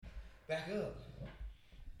Back up. God.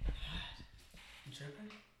 You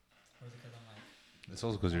tripping? Or is it because I'm like... It's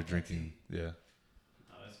also because you're drinking. Yeah.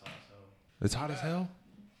 Oh, it's hot, so. It's hot as hell?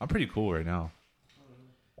 I'm pretty cool right now.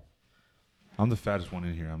 I'm the fattest one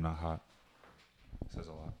in here. I'm not hot. It says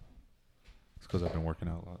a lot. It's because I've been working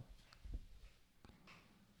out a lot.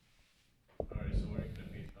 Alright, so where are you going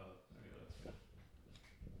to be?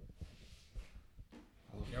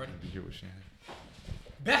 You ready? Be here with Shannon.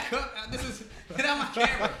 Back up. This is... Get out my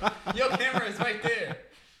camera. Your camera is right there.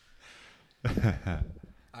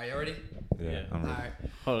 Are you ready? Yeah, I'm ready. All right.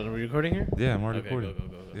 Hold on, are we recording here? Yeah, I'm already Okay, recording.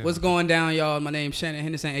 go. Yeah. What's going down, y'all? My name's Channen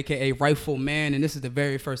Henderson, a.k.a. Rightful Man, and this is the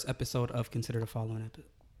very first episode of Consider the Following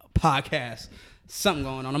podcast. Something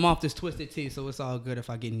going on. I'm off this twisted tea, so it's all good if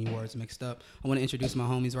I get any words mixed up. I want to introduce my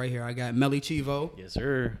homies right here. I got MellyChivo. Yes,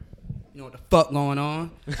 sir. You know what the fuck going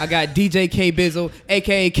on? I got DJ K Bizzle,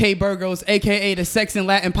 a.k.a. K Burgos, a.k.a. the Sex and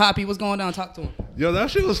Latin Poppy. What's going on? Talk to him. Yo,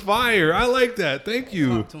 that shit was fire. I like that. Thank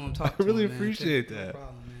you. Talk to him. Talk I to really him, man. appreciate No that.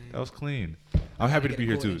 problem, man. That was clean. I'm happy to get be a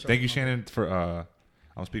here cool too. intro Thank you, from Shannon, for I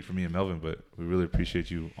don't speak for me and Melvin, but we really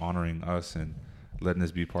appreciate you honoring us and letting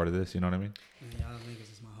us be part of this. You know what I mean? Man, y'all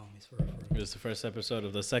niggas is my homies for real. It was the first episode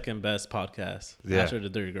of the second best podcast Yeah. after the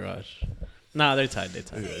Dirty Garage. Nah, they're tied. They're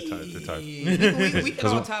tied. They're tight. We can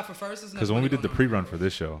all tie for first. Because when we did the pre-run for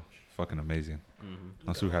this show, fucking amazing. Mm-hmm.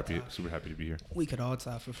 I'm super happy to be here. We could all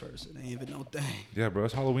tie for first. It ain't even no thing. Yeah, bro,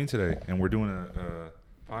 it's Halloween today, and we're doing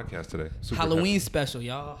a podcast today. Super Halloween happy. special,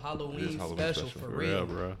 y'all. It Halloween is Halloween special special, for for real. Yeah,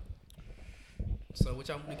 bro. So what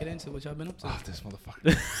y'all want to get into? What y'all been up to? Ah, this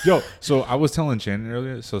motherfucker. Yo, so I was telling Shannon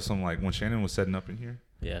earlier. So when Shannon was setting up in here,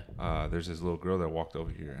 Yeah. there's this little girl that walked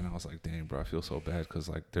over here, and I was like, "Dang, bro, I feel so bad because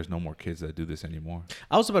like there's no more kids that do this anymore."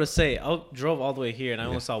 I was about to say, I drove all the way here and I Yeah.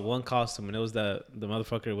 only saw one costume, and it was the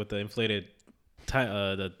motherfucker with the inflated,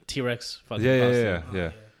 the T-Rex fucking costume.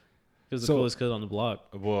 Yeah. Oh, He was the So- coolest kid on the block.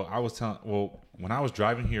 Well, when I was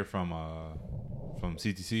driving here from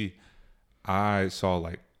CTC, I saw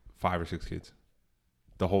like 5 or 6 kids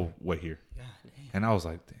the whole way here. God damn. And I was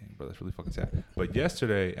like, dang, bro, that's really fucking sad. But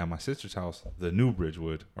yesterday at my sister's house, the new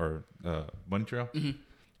Bridgewood or Bunny Trail,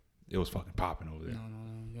 it was fucking popping over there.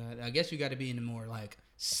 No. God. I guess you got to be in the more like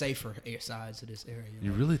safer sides of this area.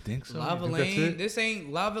 You really think so? Lava You think that's Lane. it? This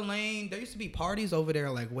ain't Lava Lane. There used to be parties over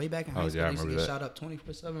there like way back in high Oh, school. yeah, I They used to remember get that. shot up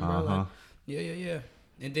 24/7, bro. Like, yeah.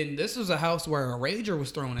 And then this was a house where a rager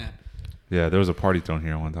was thrown at. Yeah, there was a party thrown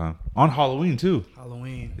here one time. On Halloween, too.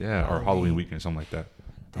 Halloween. Yeah, or Halloween weekend or something like that.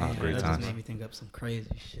 Damn, Great that times. just made me think up some crazy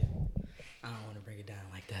shit. I don't want to break it down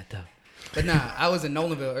like that though. But nah, I was in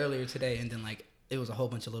Nolanville earlier today, and then like it was a whole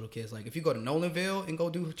bunch of little kids. Like if you go to Nolanville and go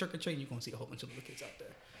do trick or treat, you're gonna see a whole bunch of little kids out there.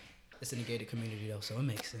 It's in a gated community though, so it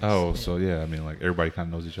makes sense. Oh, Yeah. so yeah, I mean, like everybody kind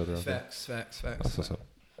of knows each other out there. Facts. That's what's up.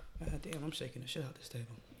 God damn, I'm shaking the shit out this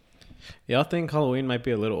table. Y'all think Halloween might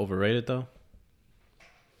be a little overrated though?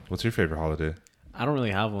 What's your favorite holiday? I don't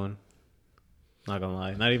really have one. Not gonna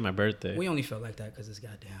lie, not even my birthday. We only felt like that because it's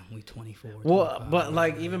goddamn we 24. Well, 25, but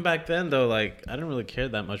like man. even back then though, like I didn't really care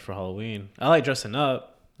that much for Halloween. I like dressing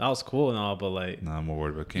up. That was cool and all, but like Nah, I'm more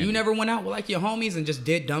worried about candy. You never went out with like your homies and just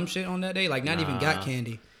did dumb shit on that day, like not even got Nah.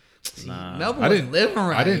 candy. See, Nah. Melvin I wasn't didn't- living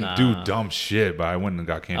right. I didn't Nah. do dumb shit, but I went and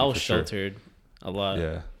got candy I was for sure. sheltered a lot.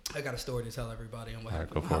 Yeah. I got a story to tell everybody on what All right,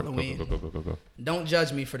 happened go on for Halloween. it. Go. Don't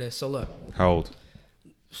judge me for this. So look, How old?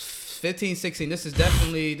 15, 16. This is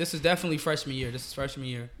definitely freshman year. This is freshman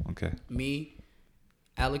year. Okay. Me,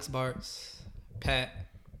 Alex Bartz, Pat,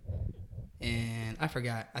 and I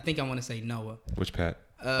forgot. I think I want to say Noah. Which Pat?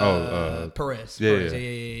 Perez. Yeah, Perez. yeah.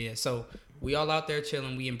 Yeah. So we all out there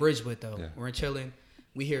chilling. We in Bridgewood though. Yeah. We're in chilling.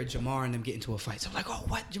 We hear Jamar and them get into a fight. So we're like, oh,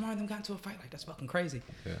 what? Jamar and them got into a fight? Like, that's fucking crazy.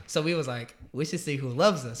 Yeah. So we was like, we should see who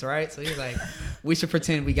loves us, right? So he was like, we should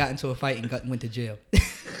pretend we got into a fight and went to jail.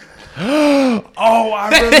 Oh,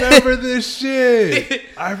 I remember this shit.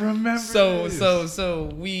 I remember. So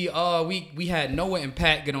we had Noah and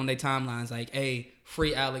Pat get on their timelines like, hey,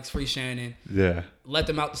 free Alex, free Channen. Yeah. Let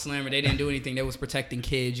them out the slammer. They didn't do anything. They was protecting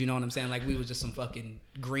kids. You know what I'm saying? Like we was just some fucking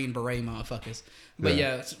green beret motherfuckers. But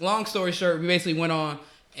yeah, long story short, we basically went on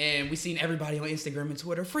and we seen everybody on Instagram and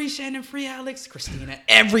Twitter, free Channen, free Alex, Christina,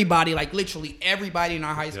 everybody, like literally everybody in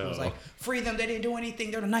our high school was like, free them. They didn't do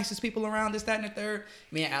anything. They're the nicest people around, this, that, and the third.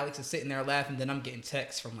 Me and Alex is sitting there laughing. Then I'm getting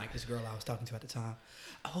texts from like this girl I was talking to at the time.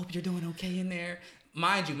 I hope you're doing okay in there.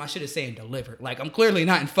 Mind you, my shit is saying delivered. Like, I'm clearly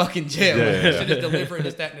not in fucking jail. Yeah. My shit is delivered,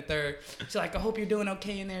 this, that, and the third. She's like, I hope you're doing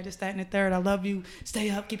okay in there, this, that, and the third. I love you. Stay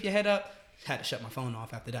up. Keep your head up. Had to shut my phone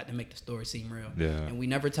off after that to make the story seem real. Yeah. And we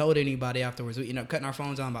never told anybody afterwards. We ended up cutting our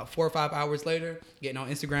phones on about 4 or 5 hours later, getting on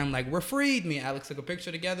Instagram like, we're freed. Me and Alex took a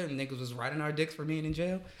picture together, and niggas was riding our dicks for being in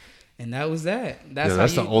jail. And that was that. That's,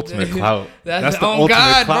 that's the ultimate clout. That's the oh ultimate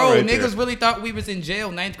God, clout bro. right Niggas there. really thought we was in jail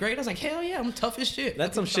 9th grade. I was like, hell yeah, I'm tough as shit.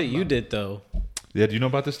 That's some shit you did though. Yeah, do you know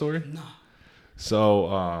about this story? No.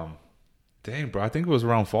 So, dang, bro, I think it was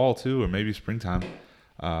around fall too, or maybe springtime.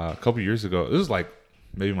 A couple years ago, it was like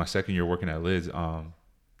maybe my second year working at Lids.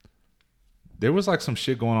 There was like some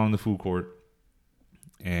shit going on in the food court,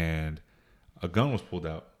 and a gun was pulled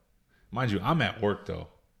out. Mind you, I'm at work though,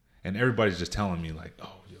 and everybody's just telling me like,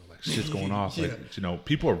 oh, yo, like shit's going off. Yeah. Like, you know,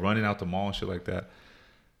 people are running out the mall and shit like that.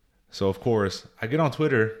 So of course, I get on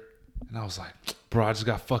Twitter, and I was like, bro, I just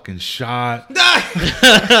got fucking shot.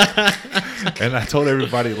 And I told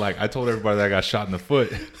everybody that I got shot in the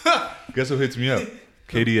foot. Guess who hits me up?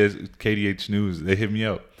 KDH News. They hit me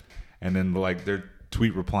up. And then like their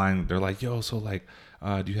tweet replying, they're like, yo, so like,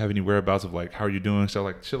 do you have any whereabouts of like, how are you doing? So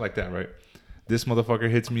like shit like that, right? This motherfucker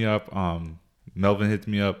hits me up. Melvin hits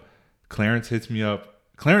me up. Clarence hits me up.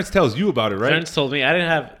 Clarence tells you about it, right? Clarence told me. I didn't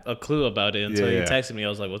have a clue about it until Yeah. he texted me. I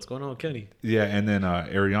was like, what's going on with Kenny? Yeah, and then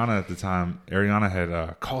Ariana at the time,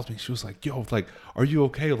 had called me. She was like, yo, like, are you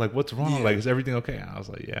okay? Like, what's wrong? Yeah. Like, is everything okay? And I was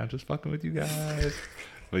like, yeah, I'm just fucking with you guys.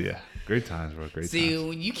 But yeah, great times, bro. Great See,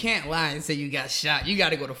 times. you can't lie and say you got shot. You got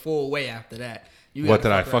to go the full way after that. You What, gotta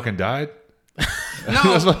that I fuck around. fucking died? No,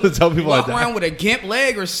 I was about to tell people I walk died. around with a gimp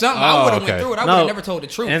leg or something. Oh, I would have okay. went through it. I No. would have never told the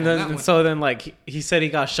truth. And on that then one. so then like he said he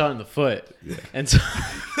got shot in the foot. Yeah. And so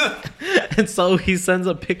and so he sends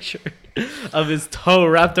a picture of his toe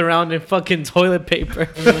wrapped around in fucking toilet paper.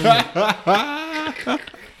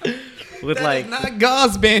 With that like is not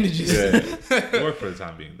gauze bandages. Yeah. Work for the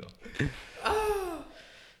time being, though.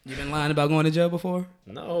 You been lying about going to jail before?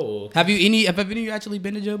 no. Have any of you actually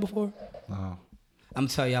been to jail before? No. I'm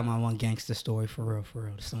telling y'all my one gangster story for real.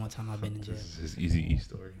 This is the one time I've been in jail. This is his Easy E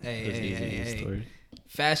story. Hey. Story.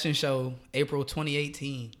 Fashion show, April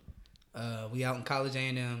 2018. We out in College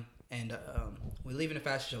A&M, and we're leaving the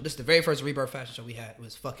fashion show. This is the very first Rebirth fashion show we had. It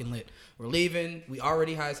was fucking lit. We're leaving. We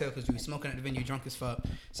already high as hell because we were smoking at the venue, drunk as fuck.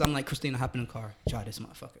 So I'm like, Christina, hop in the car. Try this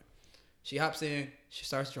motherfucker. She hops in. She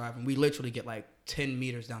starts driving. We literally get like 10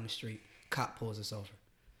 meters down the street. Cop pulls us over.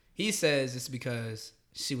 He says it's because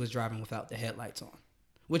she was driving without the headlights on,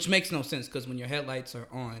 which makes no sense because when your headlights are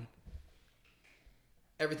on,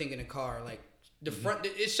 everything in the car, like the front,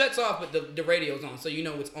 it shuts off, but the radio's on, so you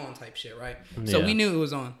know it's on type shit, right? So Yeah. we knew it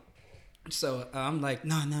was on. So I'm like,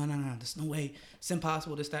 no, there's no way. It's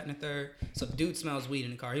impossible, this, that, and the third. So the dude smells weed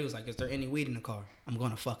in the car. He was like, is there any weed in the car? I'm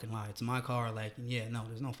going to fucking lie. It's my car. Like, yeah, no,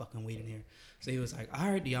 there's no fucking weed in here. So he was like,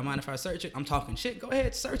 all right, do y'all mind if I search it? I'm talking shit. Go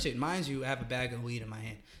ahead, search it. Mind you, I have a bag of weed in my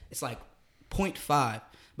hand. It's like 0.5,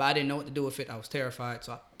 but I didn't know what to do with it. I was terrified,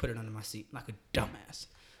 so I put it under my seat like a dumbass.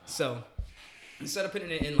 So instead of putting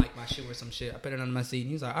it in like my shoe or some shit, I put it under my seat. And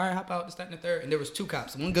he was like, all right, hop out, this, that, and the third. And there was two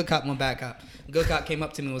cops. One good cop, one bad cop. The good cop came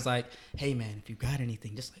up to me and was like, hey, man, if you got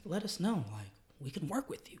anything, just like let us know. Like, we can work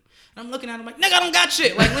with you. And I'm looking at him like, nigga, I don't got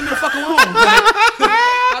shit. Like, leave me the fuck alone. Like,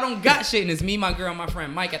 I don't got shit. And it's me, my girl, and my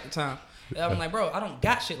friend Mike at the time. And I'm like, bro, I don't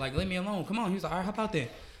got shit. Like, leave me alone. Come on. He was like, all right, hop out then.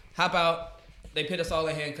 Hop out. They put us all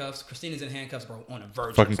in handcuffs. Christina's in handcuffs, bro, on the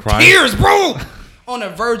verge Fucking of crying? tears, bro. On the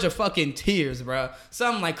verge of fucking tears, bro. So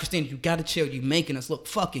I'm like, Christina, you gotta chill. You making us look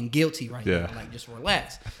fucking guilty right Yeah. now. Like, just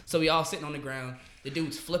relax. So we all sitting on the ground. The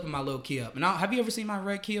dude's flipping my little Kia up. And have you ever seen my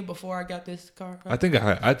red Kia before I got this car? I think All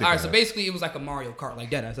right, so basically it was like a Mario Kart,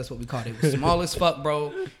 like that. That's what we called it. It was small as fuck,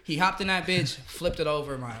 bro. He hopped in that bitch, flipped it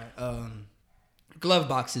over. My glove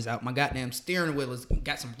box is out. My goddamn steering wheel has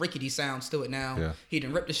got some rickety sounds to it now. Yeah. He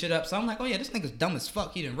done ripped the shit up. So I'm like, oh yeah, this nigga's dumb as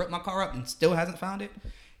fuck. He done ripped my car up and still hasn't found it.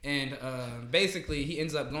 And basically he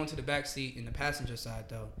ends up going to the back seat in the passenger side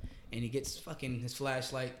though. And he gets fucking his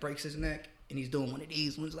flashlight, breaks his neck. And he's doing one of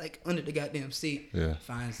these ones like under the goddamn seat. Yeah.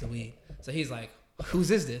 Finds the weed. So he's like,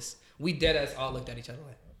 whose is this? We dead ass all looked at each other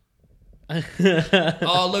like.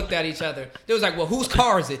 All looked at each other. They was like, well, whose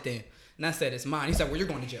car is it then? And I said, it's mine. He said, well, you're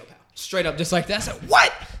going to jail, pal. Straight up, just like that. I said,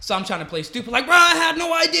 what? So I'm trying to play stupid. Like, bro, I had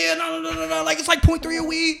no idea. No. Like, it's like 0.3 of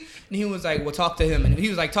weed. And he was like, well, talk to him. And he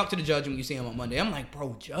was like, talk to the judge when you see him on Monday. I'm like,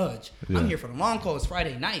 bro, judge. Yeah. I'm here for the long call. It's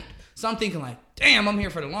Friday night. So I'm thinking like, damn, I'm here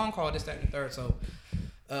for the long call, this, that, and the third. So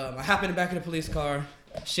I hop in the back of the police car.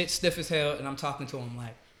 Shit stiff as hell. And I'm talking to him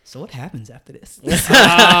like, so what happens after this?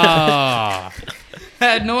 I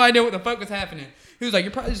had no idea what the fuck was happening. He was like,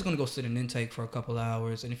 you're probably just going to go sit in intake for a couple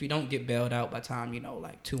hours. And if you don't get bailed out by time,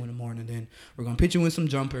 like 2 a.m, then we're going to put you in some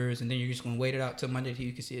jumpers. And then you're just going to wait it out till Monday till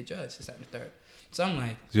you can see a judge. This, that, and the third. So I'm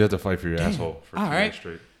like, So you have to fight for your damn, asshole for all 2 right. days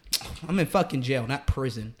straight. I'm in fucking jail, not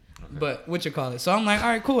prison. Okay. But what you call it. So I'm like, all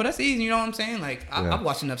right, cool. That's easy. You know what I'm saying? Like, Yeah. I've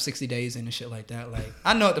watched enough 60 Days and shit like that. Like,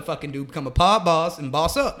 I know what to fucking do. Become a pod boss and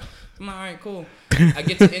boss up. I'm like, all right, cool. I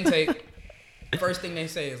get to intake. First thing they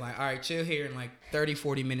say is like, all right, chill here. In like 30,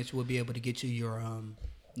 40 minutes, we'll be able to get you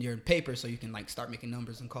your paper so you can like start making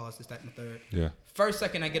numbers and calls, this, that, and the third. Yeah. First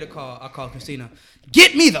second I get a call, I call Christina.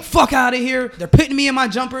 Get me the fuck out of here. They're putting me in my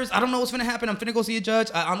jumpers. I don't know what's finna happen. I'm finna go see a judge.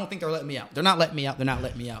 I don't think they're letting me out. They're not letting me out.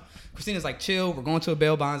 Christina's like, chill. We're going to a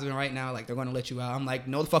bail bondsman right now. Like, they're going to let you out. I'm like,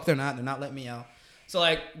 no, the fuck they're not. They're not letting me out. So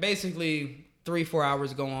like, basically 3-4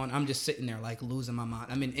 hours go on. I'm just sitting there like losing my mind.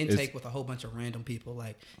 I'm in intake with a whole bunch of random people.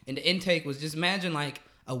 Like, and the intake was just imagine like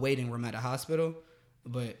a waiting room at a hospital,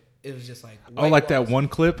 but it was just like like that one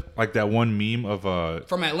clip, like that one meme of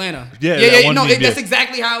from Atlanta. Yeah. No, that's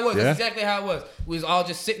exactly how it was. Yeah? That's exactly how it was. We was all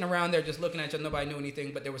just sitting around there, just looking at each other. Nobody knew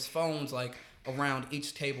anything, but there was phones like around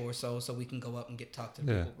each table or so we can go up and talk to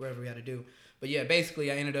people, whatever we had to do. But yeah,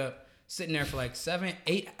 basically, I ended up sitting there for like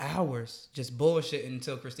 7-8 hours, just bullshitting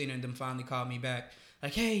until Christina and them finally called me back.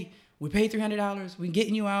 Like, hey, we paid $300. We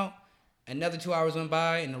getting you out. Another 2 hours went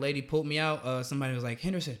by, and the lady pulled me out. Somebody was like,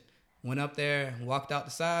 Henderson. Went up there, walked out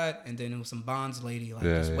the side, and then it was some bonds lady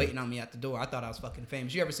waiting on me at the door. I thought I was fucking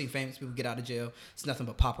famous. You ever seen famous people get out of jail? It's nothing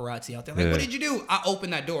but paparazzi out there. Like, what did you do? I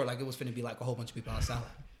opened that door like it was finna be like a whole bunch of people outside.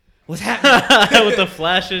 What's happening? With the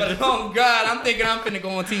flashes. But, oh God, I'm thinking I'm finna go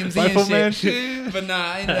on TMZ and shit. But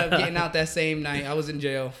nah, I ended up getting out that same night. I was in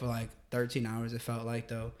jail for like 13 hours. It felt like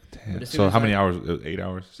though. Damn. So how many hours? 8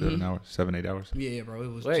 hours? 7 hours? 7-8 hours? Yeah, bro. It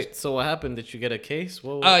was. Wait. So what happened? Did you get a case?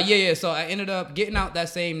 Yeah. So I ended up getting out that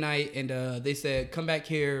same night, and they said come back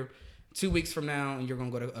here 2 weeks from now, and you're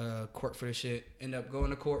gonna go to court for this shit. End up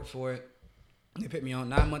going to court for it. They put me on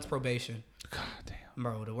 9 months probation. God damn.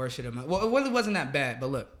 Bro, the worst shit of my... Well, it really wasn't that bad, but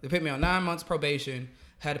look. They put me on 9 months probation,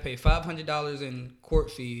 had to pay $500 in court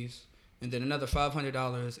fees, and then another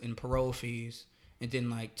 $500 in parole fees, and then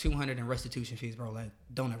like $200 in restitution fees, bro. Like,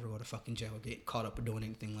 don't ever go to fucking jail or get caught up or doing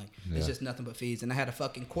anything. Like, it's just nothing but fees. And I had a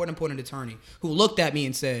fucking court-appointed attorney who looked at me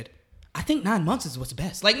and said, I think 9 months is what's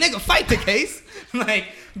best. Like, nigga, fight the case. Like,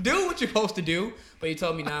 do what you're supposed to do. But he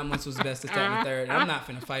told me 9 months was the best to start in the third. I'm not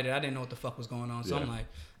finna fight it. I didn't know what the fuck was going on. So I'm like,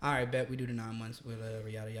 all right, bet we do the 9 months, whatever,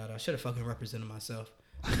 yada, yada. I should have fucking represented myself.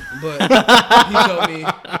 But he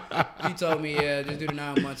told me, yeah, just do the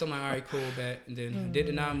 9 months. I'm like, all right, cool, bet. And then I did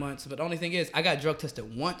the 9 months. But the only thing is, I got drug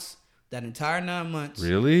tested once that entire 9 months.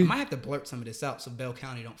 Really? I might have to blurt some of this out so Bell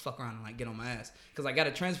County don't fuck around and like get on my ass. Because I got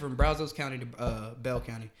a transfer from Brazos County to Bell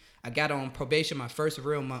County. I got on probation. My first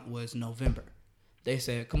real month was November. They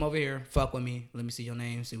said, come over here, fuck with me. Let me see your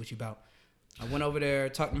name, see what you about. I went over there,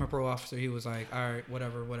 talked to my parole officer. He was like, all right,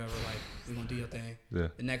 whatever. Like, we're going to do your thing. Yeah.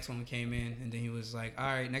 The next one came in, and then he was like, all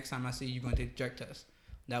right, next time I see you, you're going to take a drug test.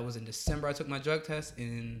 That was in December. I took my drug test,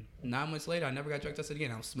 and 9 months later, I never got drug tested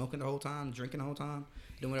again. I was smoking the whole time, drinking the whole time,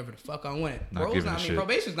 doing whatever the fuck I wanted.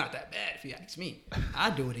 Probation's not that bad if you ask me.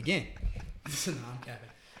 I'd do it again. No, I'm capping.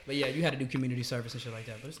 But yeah, you had to do community service and shit like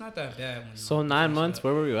that. But it's not that bad. So 9 months,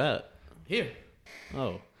 where were you at? Here.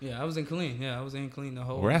 Oh. Yeah, I was in Killeen. The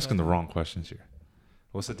whole. We're asking the wrong questions here.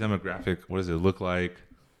 What's the demographic? What does it look like?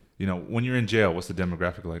 You know, when you're in jail, what's the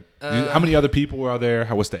demographic like? How many other people were out there?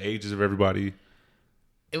 What's the ages of everybody?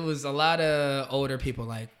 It was a lot of older people,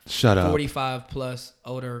 like 45 plus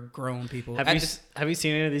older grown people. Have you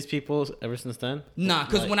seen any of these people ever since then? Nah,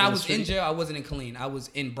 because when I was in jail, I wasn't in Killeen. I was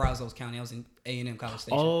in Brazos County. I was in A&M College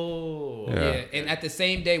Station. Oh. Yeah. And at the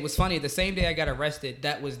same day, what's funny, the same day I got arrested,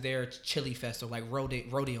 that was their chili fest or like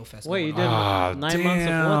rodeo festival. Wait, you did 9 months of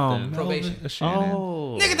what then? Probation.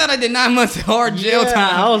 Oh. Nigga thought I did 9 months of hard jail time.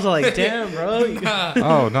 I was like, damn, bro. Nah.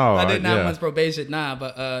 Oh, no. I did 9 months probation. Nah,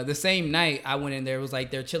 but the same night I went in there, it was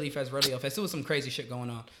like their chili fest, rodeo fest. It was some crazy shit going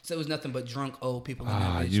on. So it was nothing but drunk old people in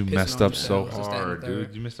that bitch. You messed up so hard,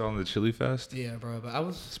 dude. You missed out on the chili fest? Yeah, bro. But I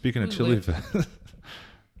was... Speaking of chili fest...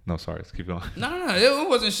 No, sorry. Let's keep going. No. It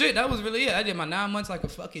wasn't shit. That was really it. I did my 9 months like a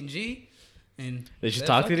fucking G. And did you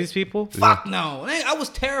talk to these people? Fuck no. I was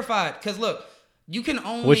terrified. Because look, you can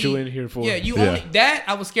only... What you in here for? Yeah, only... That,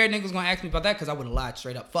 I was scared niggas was going to ask me about that because I would have lied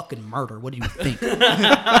straight up. Fucking murder. What do you think? And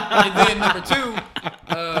then number two,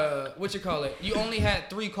 what you call it? You only had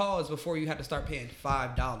 3 calls before you had to start paying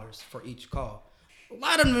 $5 for each call. A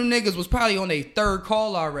lot of them niggas was probably on their 3rd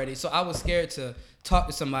call already. So I was scared to talk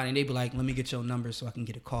to somebody and they'd be like, let me get your number so I can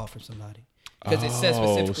get a call from somebody. Because it says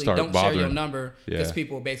specifically don't share your number because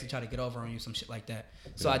people will basically try to get over on you, some shit like that.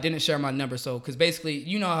 So I didn't share my number. So because basically,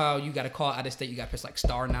 you know how you got to call out of state, you got to press like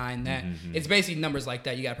 *9 that. It's basically numbers like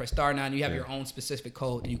that. You got to press *9. You have your own specific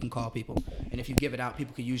code that you can call people. And if you give it out,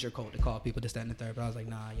 people can use your code to call people, this, that, and the third. But I was like,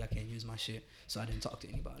 nah, y'all can't use my shit. So I didn't talk to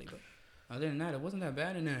anybody. But other than that, it wasn't that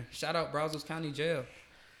bad in there. Shout out Brazos County Jail.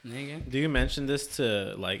 Nigga. Do you mention this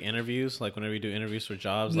to like interviews? Like whenever you do interviews for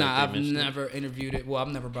jobs? Nah, like, I've never interviewed it. Well,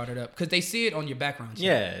 I've never brought it up because they see it on your background check.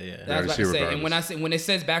 Yeah. That's what I say. And when it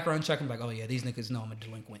says background check, I'm like, oh yeah, these niggas know I'm a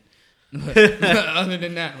delinquent. Other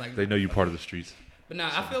than that, like they know you part of the streets. But nah,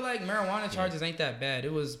 I feel like marijuana charges ain't that bad.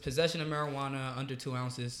 It was possession of marijuana under 2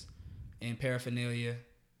 ounces and paraphernalia.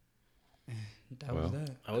 And that was that.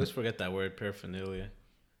 I always forget that word, paraphernalia.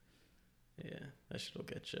 Yeah, that shit'll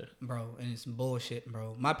get you. Bro, and it's bullshit,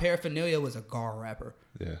 bro. My paraphernalia was a gar wrapper.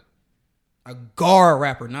 Yeah. A gar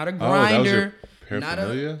wrapper, not a grinder.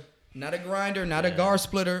 Paraphernalia? Not a grinder, not a gar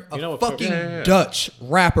splitter. A fucking Dutch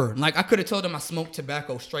wrapper. Like, I could have told them I smoked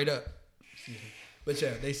tobacco straight up. But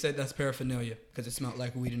yeah, they said that's paraphernalia because it smelled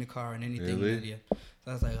like weed in the car and anything. Really? Yeah.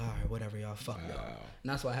 So I was like, all right, whatever, y'all. Fuck y'all.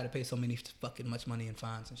 And that's why I had to pay so many fucking much money in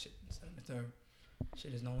fines and shit.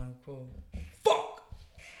 Shit is no longer cool. Fuck!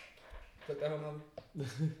 Put that on, mama. Nigga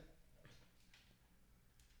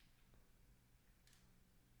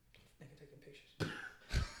taking pictures.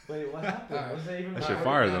 Wait, what happened? Right. What's that even? That shit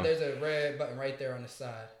fire though. There's a red button right there on the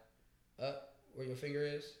side. Up where your finger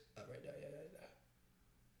is. Up right there. Yeah, right there.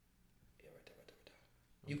 Yeah, right there.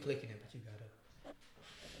 You clicking it, but you gotta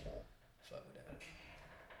fuck with that.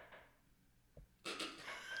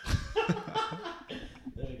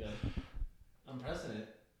 There we go. I'm pressing it.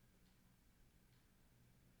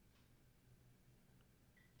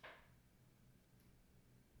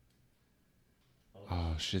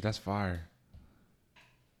 Oh shit, that's fire.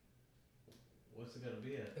 What's it gonna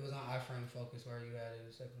be at? It was on iframe focus where you had it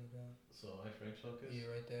a second ago. So iframe focus? Yeah,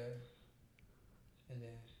 right there. And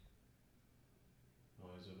then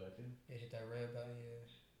Is it back in? it hit that red button, yeah.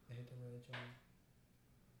 It hit the red joint.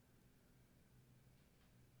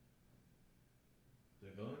 Is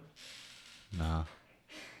it going? Nah.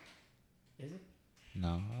 Is it?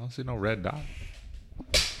 No, I don't see no red dot.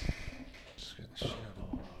 Just get the shit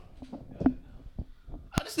out.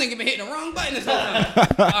 Oh, this nigga been hitting the wrong button this whole time.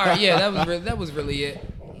 All right, yeah, that was really it.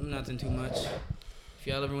 Nothing too much. If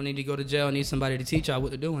y'all ever need to go to jail and need somebody to teach y'all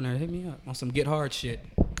what to do in there, hit me up on some get hard shit.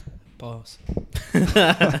 Pause.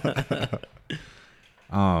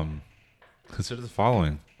 Consider the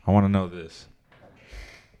following. I want to know this.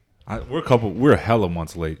 We're a hella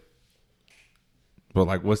months late. But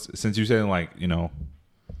like, since you're saying like, you know,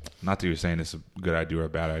 not that you're saying it's a good idea or a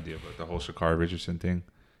bad idea, but the whole Sha'Carri Richardson thing,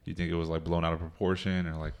 you think it was like blown out of proportion,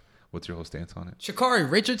 or like, what's your whole stance on it? Sha'Carri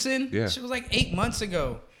Richardson? Yeah. She was like 8 months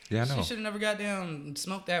ago. Yeah, I know. She should have never got down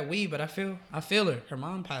smoked that weed, but I feel her. Her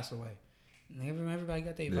mom passed away. Everybody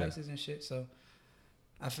got their vices and shit, so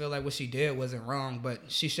I feel like what she did wasn't wrong, but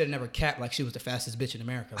she should have never capped like she was the fastest bitch in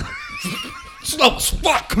America. Like, slow as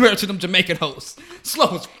fuck compared to them Jamaican hoes.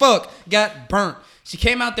 Slow as fuck. Got burnt. She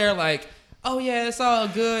came out there like, oh yeah, it's all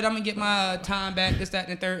good. I'm gonna get my time back, this, that,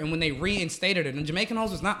 and the third. And when they reinstated her, the Jamaican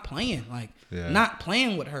hoes was not playing. Like, not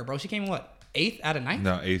playing with her, bro. She came, what, 8th out of 9th?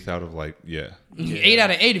 No, 8th out of like, yeah. 8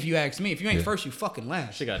 out of 8 if you ask me. If you ain't first, you fucking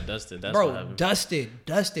last. She got dusted. That's bro, what happened. dusted.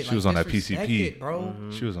 She was on that PCP. Bro.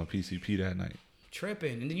 Mm-hmm. She was on PCP that night.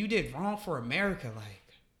 Tripping. And then you did wrong for America. Like,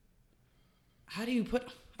 how do you put...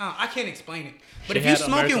 I can't explain it. But if you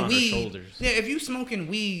smoking weed... Yeah, if you smoking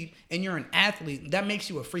weed and you're an athlete, that makes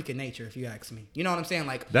you a freak of nature, if you ask me. You know what I'm saying?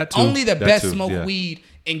 Like, that too, only the best smoke weed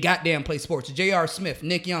and goddamn play sports. J.R. Smith,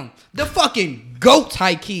 Nick Young. The fucking GOATs,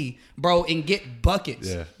 high key, bro, and get buckets.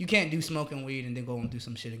 Yeah. You can't do smoking weed and then go and do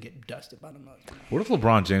some shit and get dusted by the mug. What if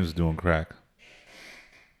LeBron James is doing crack?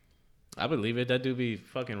 I believe it. That dude be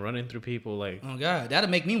fucking running through people like... Oh, God. That'll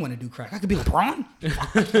make me want to do crack. I could be LeBron.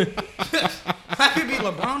 I could be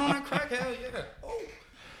LeBron on that crack. Hell yeah. Oh.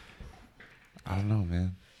 I don't know,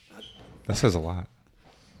 man. That says a lot.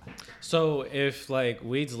 So if like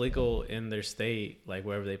weed's legal in their state, like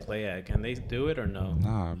wherever they play at, can they do it or no?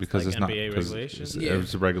 Nah, because like it's NBA not regulation.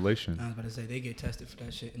 It's a regulation. I was about to say they get tested for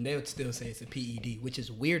that shit, and they would still say it's a PED, which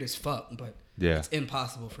is weird as fuck. But yeah, it's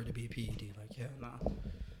impossible for it to be a PED. Like hell no,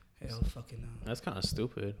 hell fucking no. That's kind of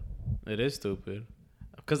stupid. It is stupid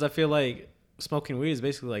because I feel like smoking weed is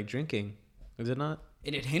basically like drinking. Is it not?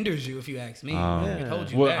 And it hinders you if you ask me. It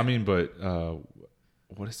holds you well, back. I mean, but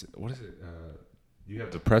what is it? You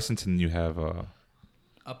have depressants and you have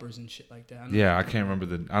uppers and shit like that. I can't remember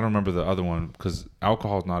I don't remember the other one because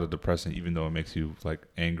alcohol is not a depressant, even though it makes you like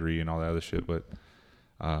angry and all that other shit. But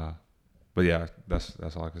yeah, that's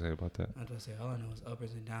all I can say about that. I was about to say all I know is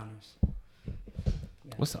uppers and downers.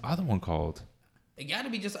 Yeah. What's the other one called? It got to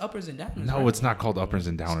be just uppers and downers. No, right? it's not called uppers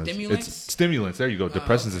and downers. Stimulants? It's stimulants. There you go.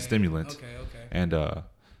 Depressants and stimulants. Okay.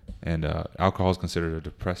 And alcohol is considered a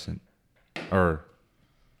depressant, or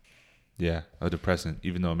a depressant,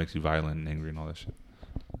 even though it makes you violent and angry and all that shit.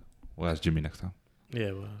 Well, ask Jimmy next time.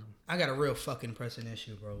 Yeah, well, I got a real fucking pressing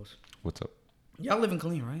issue, bros. What's up? Y'all living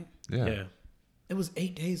clean, right? Yeah. It was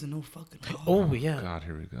 8 days of no fucking water. Oh yeah. God,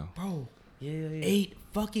 here we go. Bro. Yeah. 8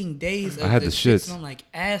 fucking days of I had the this shit shits. smelling like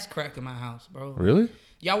ass crack in my house, bro. Really?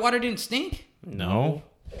 Y'all water didn't stink? No.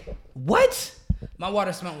 What? My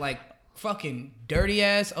water smelled like fucking dirty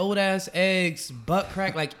ass, old ass eggs, butt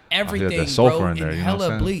crack, like everything, that sulfur bro. in there, and you know what I'm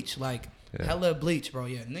hella saying? bleach, like Yeah. hella bleach, bro.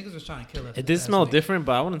 Yeah, niggas was trying to kill us. It did smell different,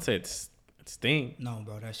 but I wouldn't say it stink. No,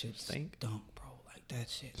 bro, that shit Stink? stunk, bro. Like that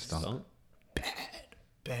shit Stunk.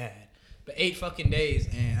 bad. But 8 fucking days,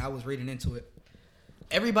 and I was reading into it.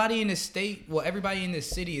 Everybody in this state, well, everybody in this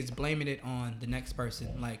city is blaming it on the next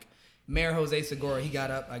person. Like Mayor Jose Segura, he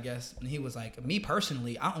got up, I guess, and he was like, "Me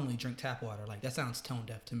personally, I only drink tap water." Like that sounds tone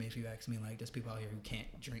deaf to me, if you ask me. Like there's people out here who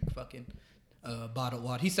can't drink fucking bottled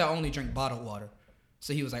water. He said, "I only drink bottled water."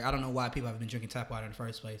 So he was like, "I don't know why people have been drinking tap water in the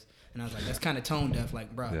first place." And I was like, "That's kind of tone deaf,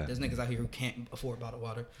 like, bro. Yeah. There's niggas out here who can't afford bottled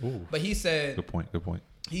water." Ooh. But he said, Good point.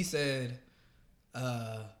 he said,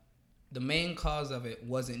 the main cause of it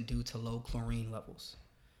wasn't due to low chlorine levels,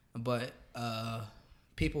 but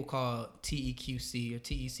people call TEQC or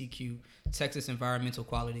TECQ, Texas Environmental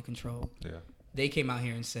Quality Control. Yeah. They came out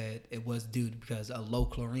here and said it was due because of low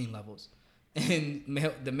chlorine levels, and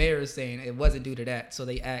the mayor is saying it wasn't due to that. So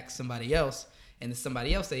they asked somebody else, and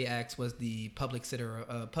somebody else they asked was the public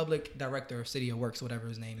director of City of Works, whatever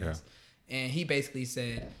his name is, and he basically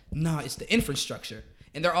said, "No, it's the infrastructure."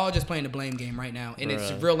 And they're all just playing the blame game right now. And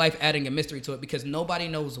it's real life adding a mystery to it because nobody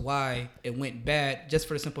knows why it went bad, just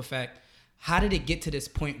for the simple fact, how did it get to this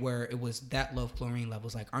point where it was that low of chlorine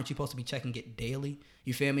levels? Like, aren't you supposed to be checking it daily?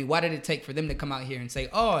 You feel me? Why did it take for them to come out here and say,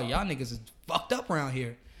 "Oh, y'all niggas is fucked up around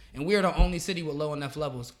here"? And we're the only city with low enough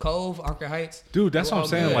levels. Cove, Arca Heights. Dude, that's what I'm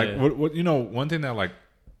saying. good. Like, what you know, one thing that like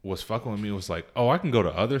was fucking with me was like, oh, I can go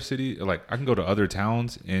to other other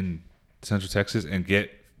towns in Central Texas and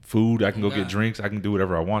get food. I can go get drinks. I can do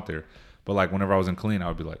whatever I want there. But like whenever I was in Killeen, I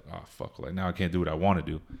would be like, oh fuck, like now I can't do what I want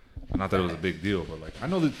to do. Not that it was a big deal, but like I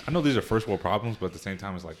know these are first world problems, but at the same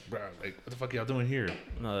time it's like, bro, like what the fuck y'all doing here?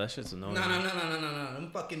 No, that shit's annoying. No. Them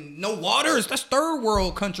fucking no waters. That's third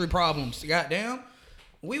world country problems. Goddamn.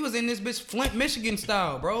 We was in this bitch Flint, Michigan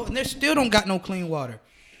style, bro, and they still don't got no clean water.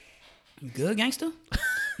 You good, gangster?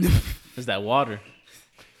 It's that water.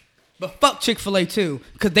 But fuck Chick-fil-A too,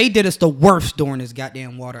 because they did us the worst during this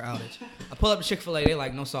goddamn water outage. I pull up to Chick-fil-A, they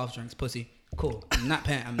like, "No soft drinks, pussy." Cool. I'm not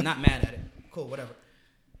mad at it. Cool, whatever.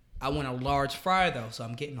 I want a large fry though, so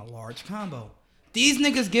I'm getting a large combo. These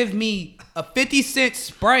niggas give me a 50-cent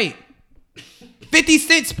Sprite.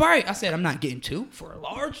 50-cent Sprite. I said, I'm not getting 2 for a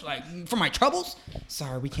large, like for my troubles.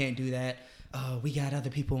 Sorry, we can't do that. We got other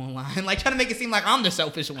people online. Like, trying to make it seem like I'm the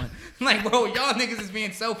selfish one. Like, bro, y'all niggas is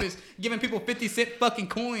being selfish, giving people 50-cent fucking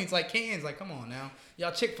coins, like cans. Like, come on now.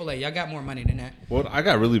 Y'all Chick-fil-A, y'all got more money than that. Well, I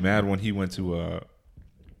got really mad when he went to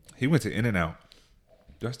In-N-Out.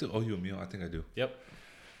 Do I still owe you a meal? I think I do. Yep.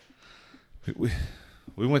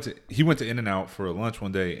 He went to In-N-Out for lunch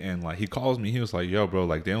one day, and like he calls me. He was like, "Yo, bro,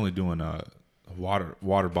 like they only doing a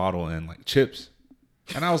water bottle and like chips,"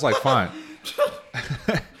 and I was like, "Fine."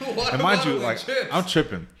 And mind you, like chips. I'm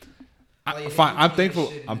tripping. Fine. I'm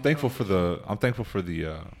thankful for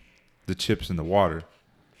the chips and the water.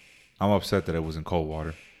 I'm upset that it was in cold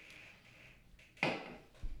water.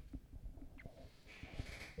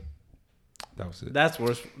 That was it. That's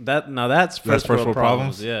worse. That's first world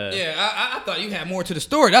problems. Yeah. Yeah, I thought you had more to the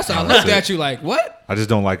story. That's how I looked at you like, what? I just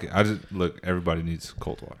don't like it. Look, everybody needs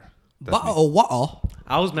cold water. Water.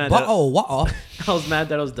 I was mad. Water. I was mad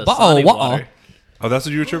that it was Dasani water. Oh, that's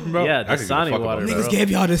what you were tripping about? Yeah, Dasani water. Niggas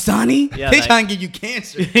gave y'all Dasani? Yeah, they trying to give you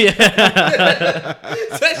cancer. Yeah.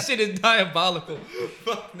 That shit is diabolical.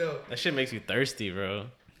 Fuck no. That shit makes you thirsty, bro.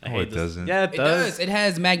 It doesn't. Yeah, it does. It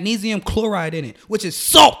has magnesium chloride in it, which is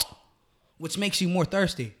salt, which makes you more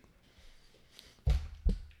thirsty.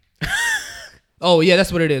 Oh, yeah,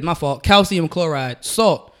 that's what it is. My fault. Calcium chloride.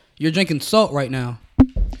 Salt. You're drinking salt right now.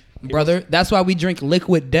 Brother, that's why we drink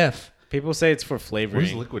Liquid Death. People say it's for flavoring.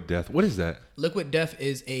 What is Liquid Death? What is that? Liquid Death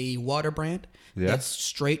is a water brand that's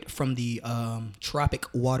straight from the tropic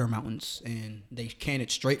water mountains, and they can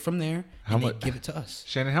it straight from there. They give it to us.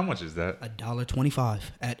 Channen, how much is that? $1.25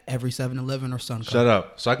 at every 7-Eleven or Sunco. Shut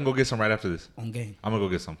up. So I can go get some right after this. On game. I'm gonna go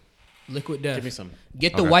get some. Liquid Death. Give me some.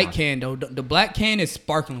 Get the white can though. The black can is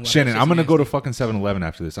sparkling water. Channen, I'm gonna go to fucking 7-Eleven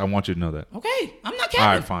after this. I want you to know that. Okay, I'm not capping.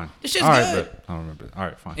 All right, fine. This shit's all right, good. But I don't remember. All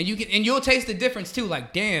right, fine. And you'll taste the difference too.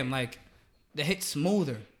 Like, damn, like the hit's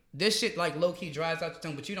smoother. This shit like low key dries out your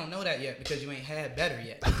tongue, but you don't know that yet because you ain't had better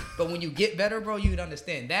yet. But when you get better, bro, you'd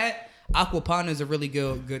understand that. Aquapana is a really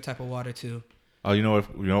good type of water too. Oh, you know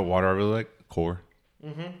what water I really like? Core.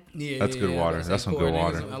 Yeah, That's good water. I was gonna That's say some core, good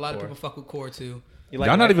water. A lot of people fuck with core too. You like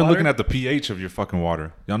Y'all not white even water? looking at the pH of your fucking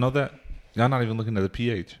water. Y'all know that? Y'all not even looking at the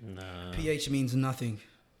pH. Nah. pH means nothing.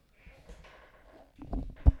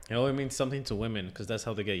 It only means something to women because that's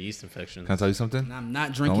how they get yeast infections. Can I tell you something? And I'm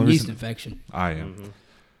not drinking only yeast reason- infection. I am.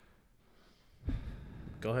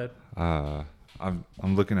 Go ahead.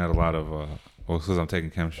 I'm looking at a lot of well, because I'm taking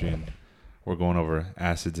chemistry and we're going over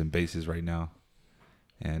acids and bases right now,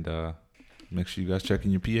 and make sure you guys check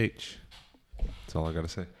in your pH. That's all I gotta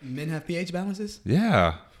say. Men have pH balances.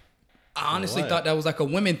 Yeah, I honestly What? thought that was like a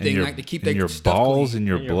women in thing, your, like to keep in their your stuff balls, clean. in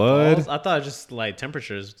your In blood. balls? I thought just like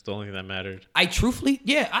temperatures was the only thing that mattered. I truthfully,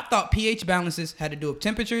 I thought pH balances had to do with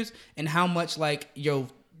temperatures and how much like your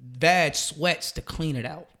vag sweats to clean it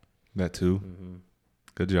out. That too.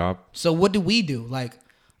 Good job. So what do we do? Like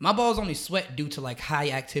my balls only sweat due to like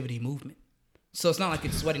high activity movement. So it's not like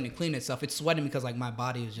it's sweating to clean itself. It's sweating because like my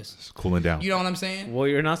body is just, It's cooling down. you know what I'm saying? Well,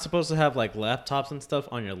 you're not supposed to have like laptops and stuff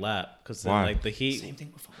on your lap because Why? like the Same heat,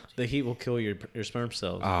 thing with phones. the heat will kill your sperm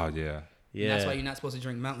cells. Oh yeah. And Yeah, that's why you're not supposed to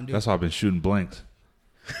drink Mountain Dew. That's why I've been shooting blanks.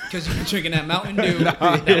 Because you've been drinking that Mountain Dew,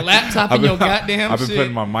 that laptop in your goddamn I've been shit.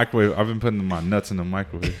 putting my microwave. I've been putting my nuts in the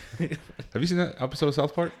microwave. Have you seen that episode of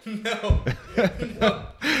South Park? No.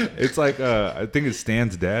 It's like I think it's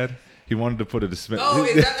Stan's dad. He wanted to put a dispenser. Oh,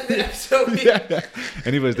 is that the episode? Yeah.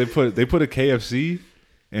 Anyways, they put a KFC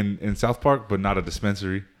in South Park, but not a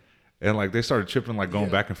dispensary. And like they started tripping, like going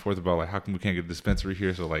back and forth about like how come we can't get a dispensary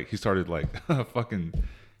here. So like he started like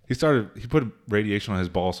he put radiation on his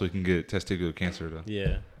balls so he can get testicular cancer. Though.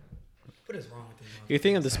 yeah. What is wrong with this? You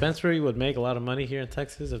think a dispensary would make a lot of money here in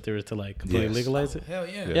Texas if they were to like completely Yes. legalize it? Hell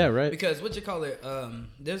yeah. Yeah, right. Because what you call it?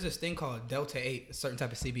 There's this thing called Delta 8, a certain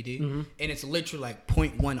type of CBD, Mm-hmm. and it's literally like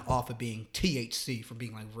 0.1 off of being THC from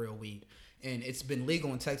being like real weed, and it's been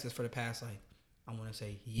legal in Texas for the past like I want to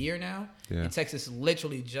say year now. Yeah. And Texas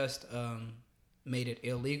literally just made it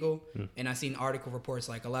illegal, and I seen article reports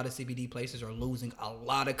like a lot of CBD places are losing a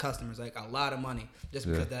lot of customers, like a lot of money, just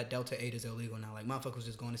because that Delta 8 is illegal now. Like motherfuckers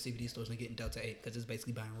just going to CBD stores and getting Delta 8 because it's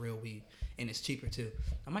basically buying real weed and it's cheaper too.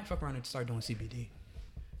 I might fuck around and start doing CBD.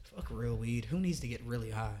 Fuck real weed. Who needs to get really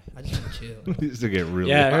high? I just want to chill. He used to get really.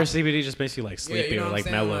 Yeah, high. her CBD just makes you like sleepy you know or what like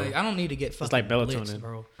I'm saying? mellow. Like, I don't need to get fucking like melatonin. blitzed,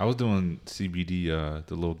 bro. I was doing CBD,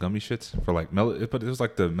 the little gummy shits for like but it was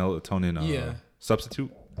like the melatonin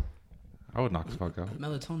substitute. I would knock the fuck out.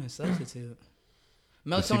 Melatonin substitute.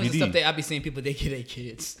 Melatonin is CBD. stuff that I be seeing people they get their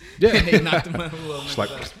kids. Yeah. And they knock them out. Just like,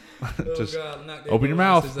 just God, knock their open your little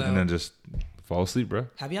mouth asses and out. then just fall asleep, bro.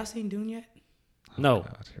 Have y'all seen Dune yet? No,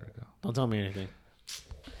 God, here we go. don't tell me anything.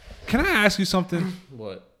 Can I ask you something?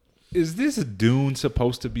 What? Is this Dune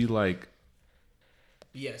supposed to be like?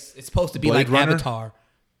 Yes, it's supposed to be Blade like Runner? Avatar.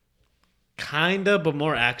 Kinda, but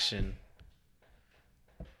more action.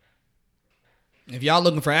 If y'all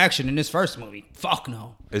looking for action in this first movie, fuck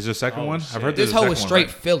no. Is there a second Oh, one? shit. I've heard This there's a whole is second straight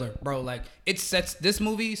one, right? filler, bro. Like this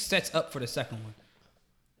movie sets up for the second one.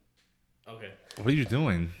 Okay. What are you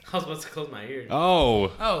doing? I was about to close my ear.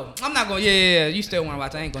 Oh, Oh, I'm not going. Yeah. You still want to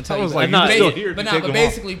watch? I ain't gonna tell I you. was but- like, you but still ba- here if But you no, take but them off.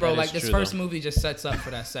 basically, bro, That like is this true, first though. movie just sets up for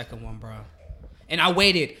that second one, bro. And I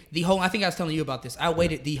waited the whole. I think I was telling you about this. I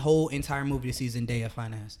waited the whole entire movie to see Zendaya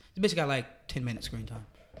fine ass. This bitch got like 10 minutes screen time.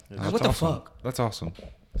 that's what the awesome. fuck? That's awesome.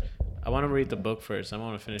 I want to read the book first. I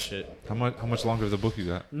want to finish it. How much longer of the book you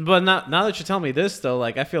got? But now that you tell me this, though,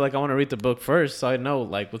 like I feel like I want to read the book first, so I know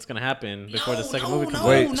like what's gonna happen before the second movie comes out.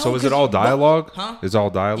 Wait, so is it all 'cause- dialogue? Huh? It's all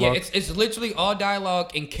Yeah, dialogue. it's literally all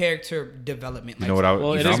dialogue and character development. You know what?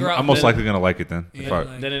 Well, it I'm, is- I'm most likely gonna like it then. Yeah, If I-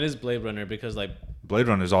 like- Then it is Blade Runner because like Blade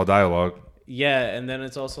Runner is all dialogue. yeah, and then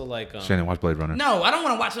it's also like Shannon, watch Blade Runner. No, I don't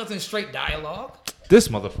want to watch nothing straight dialogue. This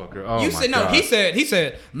motherfucker. Oh You my said no. God. He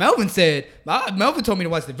said. Melvin told me to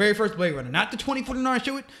watch the very first Blade Runner, not the 2049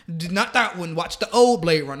 shit. Not that one. Watch the old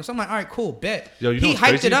Blade Runner. So I'm like, all right, cool, bet. Yo, you know he what's hyped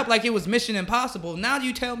crazy? it up like it was Mission Impossible. Now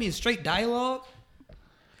you tell me it's straight dialogue.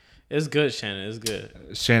 it's good, Shannon. It's good.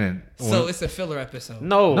 Shannon. So it's a filler episode.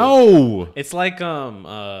 No, no. it's like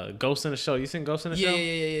Ghost in the Show. You seen Ghost in the Yeah. Show? It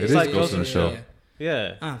It's is like Ghost in the Show.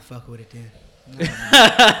 Yeah. I'm fuck with it then. No.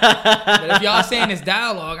 But if y'all saying it's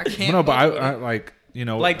dialogue, I can't. No, but fuck with I it. like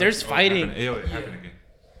Like, there's fighting. It happened again.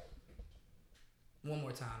 One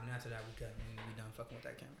more time, and after that we done fucking with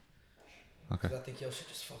that camera. Okay. 'Cause I think your shit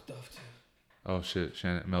just fucked off too. Oh shit,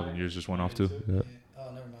 Shannon, Melvin, yours just went off too. Yeah. Yeah.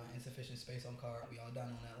 Oh, never mind. Insufficient space on card. We all done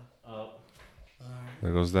on that one. Oh, All right.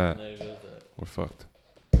 There goes that. there goes that. We're fucked.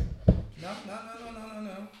 No.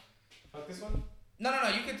 Fuck this one? No.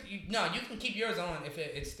 You can keep yours on if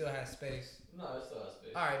it still has space. No, it still has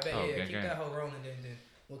space. All right, bet Oh, yeah. okay, Keep okay. that whole rolling, then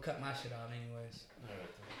we'll cut my shit out anyways.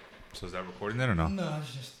 So is that recording then or no? No,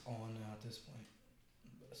 it's just on now at this point.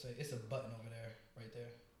 But It's a button over there, right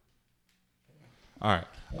there. All right.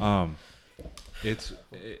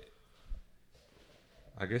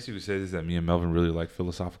 I guess you could say this, that me and Melvin really like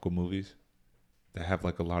philosophical movies that have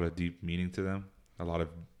like a lot of deep meaning to them, a lot of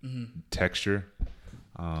texture.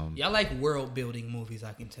 Y'all like world building movies,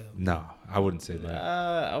 I can tell. No, I wouldn't say that.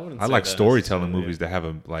 I wouldn't. I say like that storytelling necessarily. movies that have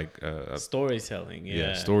a Storytelling,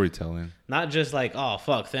 yeah. storytelling. Not just like, oh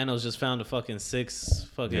fuck, Thanos just found a fucking 6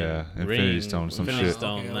 fucking Infinity Stone, some Infinity shit.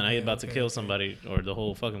 Stone, and then he's about to kill somebody or the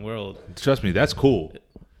whole fucking world. Trust me, that's cool.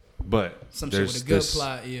 But Some shit with a good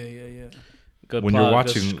plot. Yeah. Good When plot, you're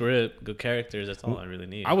watching- good script, good characters. That's all I really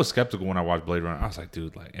need. I was skeptical when I watched Blade Runner. I was like,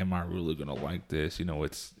 dude, like, am I really gonna like this? You know,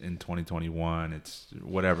 it's in 2021. It's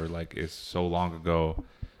whatever. Like, it's so long ago.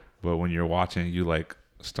 But when you're watching, you like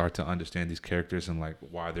start to understand these characters and like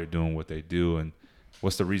why they're doing what they do and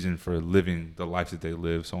what's the reason for living the life that they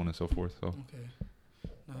live, so on and so forth. So, Okay.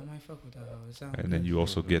 No, I might fuck with that. It sounds and good. then you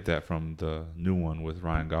also get that from the new one with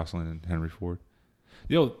Ryan Gosling and Henry Ford.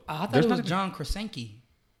 Yo, I thought there's it was not John Krasinski.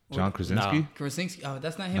 John Krasinski. No. Krasinski. Oh,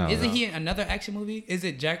 that's not him. No, Isn't no. he in another action movie? Is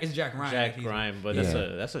it Jack? It's Jack Ryan. Jack He's- Ryan, but Yeah.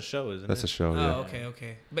 that's a show, isn't That's a it? show. Oh, Yeah.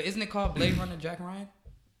 okay. But isn't it called Blade Runner Jack Ryan?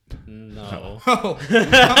 No. Oh.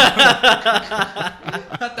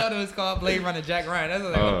 I thought it was called Blade Runner Jack Ryan. I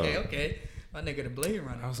was like, okay. My nigga, the Blade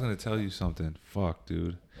Runner. I was gonna tell you something. Fuck,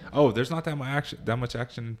 dude. Oh, there's not that much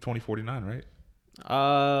action in 2049, right?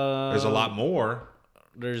 There's a lot more.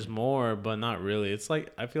 There's more, but not really. It's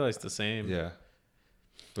like I feel like it's the same. Yeah.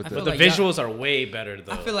 But I the, feel The like visuals are way better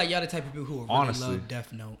though. I feel like y'all the type of people who really Honestly. love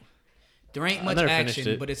Death Note. There ain't I much never finished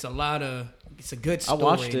action, it. but it's a good I story.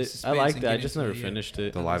 watched and it. I suspense liked and it. I get just into never it, finished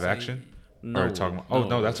it. the I live was like, action. No, Or talking about-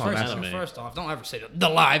 no, that's on First, Netflix. first off, don't ever say the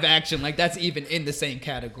live action. Like, that's even in the same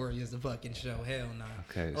category as the fucking show. Hell no.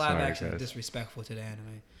 Okay, Live sorry, action guys. is disrespectful to the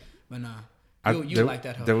anime. But nah. I- You there, like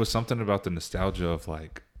that hoe. There was something about the nostalgia of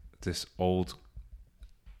like this old,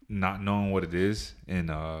 not knowing what it is in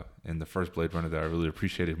the first Blade Runner that I really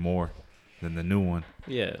appreciated more than the new one.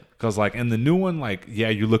 Yeah. Cause like in the new one, like yeah,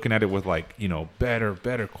 you're looking at it with like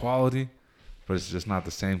better quality, but it's just not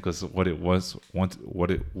the same because what it once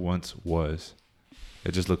was,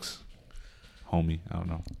 it just looks homey. I don't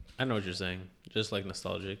know. I know what you're saying. Just like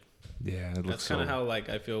nostalgic. Yeah, it looks That's kind of how like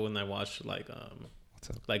I feel when I watch like What's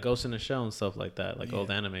up? like Ghost in the Shell and stuff like that, like Yeah. old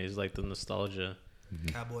animes, like the nostalgia.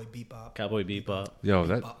 Cowboy Bebop. Cowboy Bebop. Yo,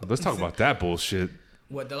 let's talk about that bullshit.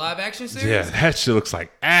 What, the live action series? Yeah, that shit looks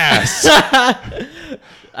like ass. I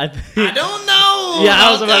I don't know. Yeah,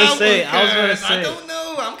 I was about about to that say, one, I was about to cuz. say. I don't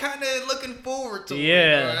know. I'm kind of looking forward to it.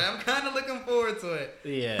 Yeah. Bro. I'm kind of looking forward to it.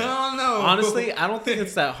 Yeah. I don't know. Honestly, I don't think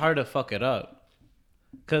it's that hard to fuck it up.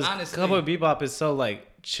 Because Honestly. Cowboy Bebop is so like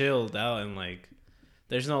chilled out and like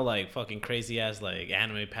there's no like fucking crazy ass like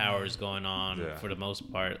anime powers going on Yeah. for the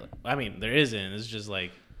most part. I mean, there isn't. It's just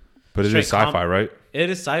like But it is Straight sci-fi, right? it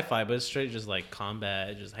is sci-fi, but it's straight just like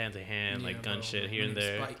combat, just hand to hand, like Yeah, gun bro. shit here and When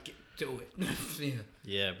there. Spike get to it. Yeah.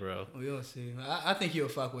 Yeah, bro. We'll see. I think you'll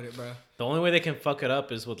fuck with it, bro. The only way they can fuck it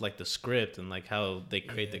up is with like the script and like how they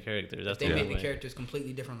create the characters. That's They the make only the way. characters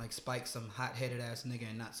completely different, like Spike, some hot-headed ass nigga,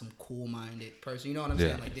 and not some cool-minded person. You know what I'm Yeah.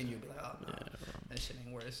 saying? Like, then you'll be like, oh, no, that shit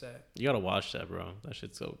ain't where it's at. You gotta watch that, bro. That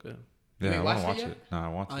shit's so good. You Yeah, ain't I want to watched watch it it. No, I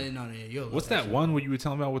want Oh, to. no, you'll love What's that shit. one where you were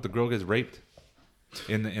telling me about with the girl gets raped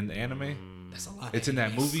in the anime? That's a lot. It's in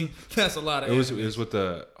that animes. movie. That's a lot of. It was animes. with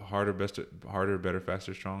the harder, better,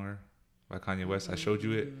 faster, stronger by Kanye West. I showed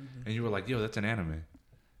you it, and you were like, "Yo, that's an anime,"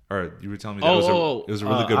 or you were telling me that it was a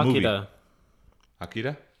really good movie. Akira.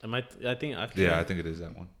 Akira? I think Akira. Yeah, I think it is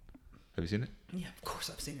that one. Have you seen it? Yeah, of course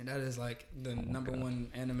I've seen it. That is like the number one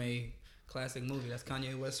anime classic movie. That's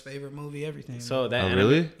Kanye West's favorite movie. Everything. So that Oh, anime,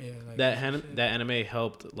 really? yeah, like that anime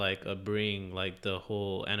helped like bring like the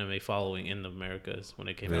whole anime following in the Americas when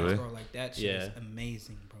it came Really? out. bro, like that shit is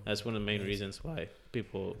amazing, bro. That's one of the main reasons why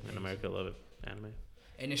people in America love it, anime.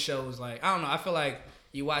 And it shows like, I don't know, I feel like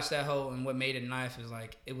you watch that whole, and what made it nice is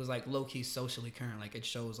like it was like low key socially current. Like it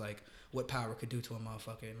shows like what power could do to a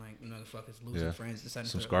motherfucker, and like motherfuckers losing Yeah. friends, deciding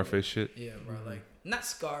Some to Scarface shit. Yeah, bro. Like not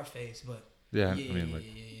Scarface, but Yeah, yeah, I mean, like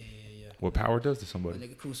yeah. what power does to But somebody.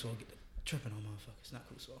 nigga Kuso get the tripping on motherfuckers. Not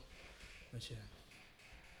Kuso, but yeah.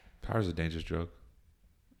 Power's a dangerous drug.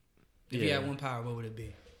 If you had one power, what would it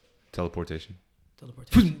be? Teleportation.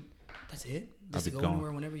 Teleportation. That's it. I'll Just to be go gone.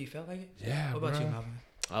 anywhere whenever you felt like it. Yeah. What about bro. you, Malvin?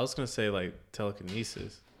 I was gonna say like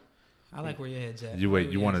telekinesis. I like where your head's at. You Where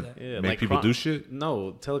wait. your You want head's to at. Yeah, make like people do shit?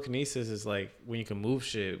 No, telekinesis is like when you can move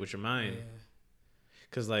shit with your mind. Yeah.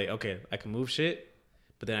 Cause like okay, I can move shit,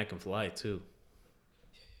 but then I can fly too.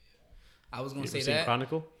 I was gonna You say ever seen that.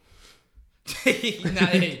 Chronicle?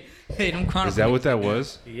 Nah, hey, them Chronicles. Is that what that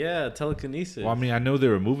was? Yeah, telekinesis. Well, I mean, I know they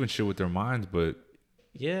were moving shit with their minds, but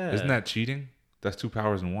Yeah. Isn't that cheating? That's 2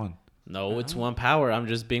 powers in one. No, it's one power. I'm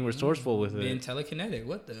just being resourceful with Being it. telekinetic.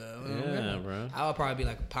 What the? Yeah, bro. I would probably be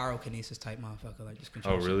like a pyrokinesis type motherfucker. Like just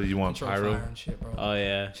control. Oh, really? You want control pyro? fire and shit, bro. Oh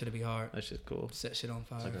yeah, Should it be hard? that shit's cool. Set shit on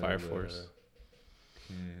fire. Like Fire Force.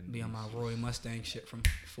 Be on my Roy Mustang shit from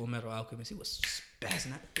Full Metal Alchemist. He was spazzing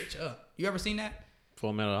that bitch up. You ever seen that?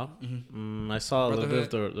 Full Metal Alchemist. Mm-hmm. I saw a little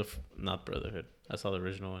bit of the not Brotherhood. I saw the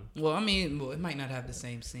original one. Well, I mean, it might not have the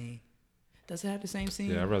same scene. Does it have the same scene?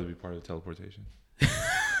 Yeah, I'd rather be part of the teleportation. Yeah,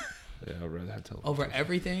 I'd rather have teleportation. Over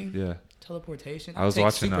everything? Yeah. Teleportation? I was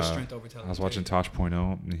watching super strength over teleportation. I was watching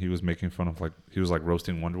Tosh.0 and he was making fun of he was like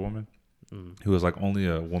roasting Wonder Woman. He was like, only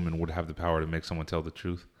a woman would have the power to make someone tell the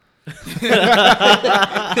truth.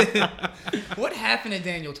 What happened to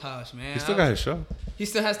Daniel Tosh, man? He still got his show. He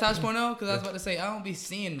still has Tosh.0? Because I was about to say, I don't be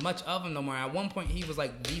seeing much of him no more. At one point, he was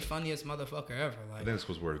like the funniest motherfucker ever. I Like, think it's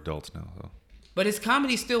because we're adults now, though. but his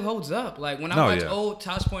comedy still holds up. Like, when I watch old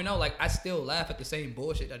Tosh.0, like, I still laugh at the same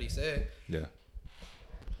bullshit that he said. Yeah.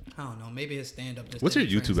 I don't know. Maybe his stand-up just What's your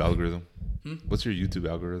didn't YouTube translate. algorithm? What's your YouTube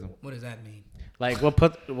algorithm? What does that mean? Like what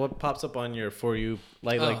pops up on your For You,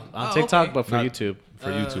 like on TikTok, okay. but for Not- YouTube. For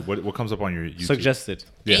YouTube, what comes up on your YouTube? Suggested.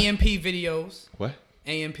 Yeah. AMP videos. What?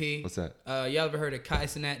 AMP. What's that? Y'all ever heard of Kai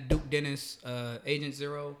Cenat, Duke Dennis, Agent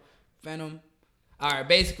Zero, Phantom? All right,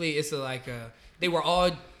 basically it's they were all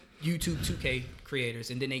YouTube 2K creators,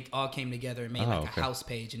 and then they all came together and made a house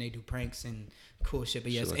page, and they do pranks and cool shit.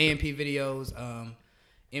 But yes, like AMP videos,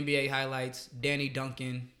 NBA highlights, Danny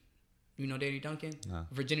Duncan. You know Danny Duncan? No.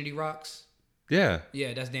 Virginity Rocks. Yeah.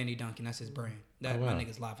 Yeah, that's Danny Duncan. That's his brand. That my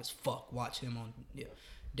nigga's live as fuck. Watch him on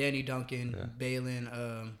Danny Duncan, Balin,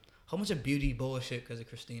 whole bunch of beauty bullshit because of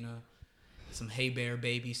Christina. Some Hey Bear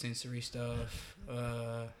baby sensory stuff.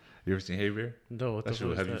 You ever seen Hey Bear? No, what That the shit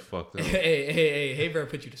will fuck have is you that? fucked up. Hey Bear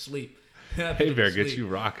put you to sleep. Hey Bear gets you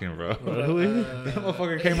rocking, bro. Really? That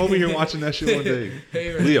motherfucker came over here watching that shit one day.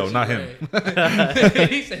 Hey Bear Leo, gets not you him. right.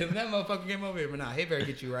 He said that motherfucker came over here, but nah, Hey Bear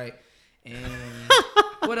get you right. And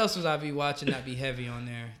what else was I be watching that be heavy on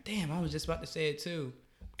there? Damn, I was just about to say it too.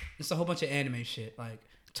 It's a whole bunch of anime shit, like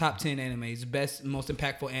top 10 animes, best, most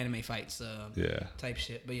impactful anime fights, type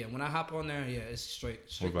shit. But yeah, when I hop on there, it's straight.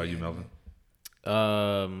 What about you, anime.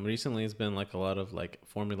 Melvin? Recently it's been like a lot of like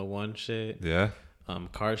Formula One shit. Yeah.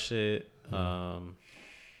 Car shit. A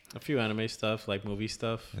few anime stuff, like movie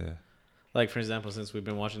stuff. Yeah. Like for example, since we've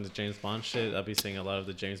been watching the James Bond shit, I'll be seeing a lot of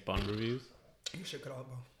the James Bond reviews. You should cut off,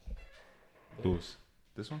 bro. Who's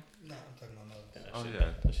this one? No, I'm talking about Melvin. Oh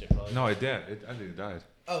yeah. That shit probably. No, it did. I think it died.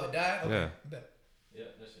 Oh, it died? Okay. Yeah. Bet. Yeah,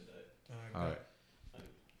 that shit died. All right.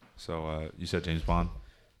 So you said James Bond.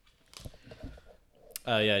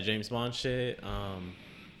 Yeah, James Bond shit. I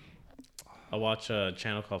watch a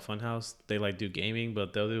channel called Funhouse. They like do gaming,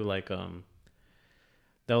 but they'll do like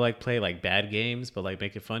they'll like play like bad games, but like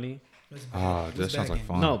make it funny. That sounds like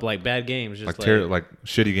fun. No, but like bad games, just like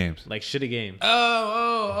shitty games. like shitty games.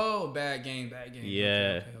 Oh, bad game.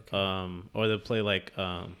 Yeah. Okay. Or they'll play like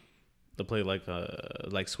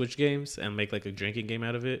Switch games and make like a drinking game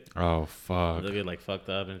out of it. Oh fuck. They'll get like fucked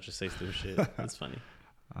up and just say stupid shit. It's funny.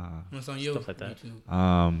 What's on you? Stuff like that.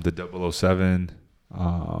 YouTube? The 007,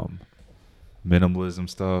 minimalism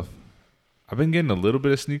stuff. I've been getting a little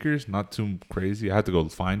bit of sneakers, not too crazy. I had to go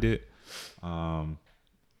find it.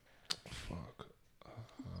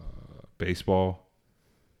 Baseball.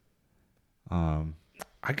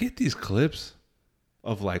 I get these clips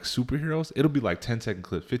of like superheroes. It'll be like 10-second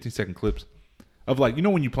clips, 15-second clips of like, you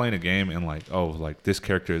know, when you playing a game and like, oh, like this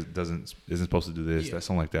character isn't supposed to do this, that's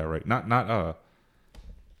something like that, right? Not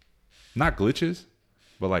glitches,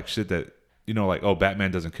 but like shit that, you know, like, oh,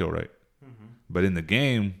 Batman doesn't kill, right? Mm-hmm. But in the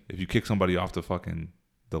game, if you kick somebody off the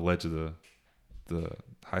ledge of the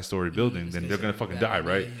high story building, then they're gonna fucking die,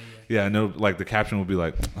 right? Yeah, and like the caption will be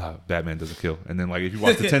like, Batman doesn't kill. And then like if you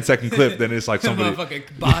watch the 10-second clip, then it's like somebody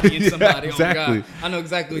motherfucking bodying somebody. exactly. Oh my God. I know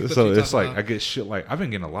exactly what so you're it's talking like about. I get shit like I've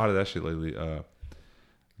been getting a lot of that shit lately.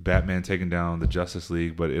 Batman taking down the Justice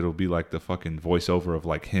League, but it'll be like the fucking voiceover of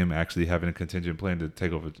like him actually having a contingent plan to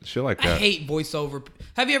take over shit like that. I hate voiceover.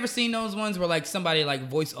 Have you ever seen those ones where like somebody like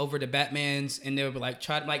voice over the Batmans and they'll be like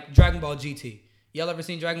like Dragon Ball GT? Y'all ever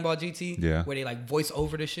seen Dragon Ball GT? Yeah. Where they like voice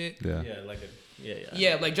over the shit? Yeah.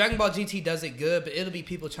 Yeah, like Dragon Ball GT does it good, but it'll be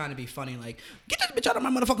people trying to be funny, like, get this bitch out of my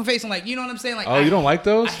motherfucking face, and like, you know what I'm saying? Like, Oh, you don't like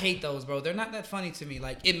those? I hate those, bro. They're not that funny to me.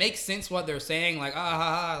 Like, it makes sense what they're saying, like, ha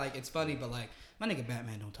ha, like it's funny, but like, my nigga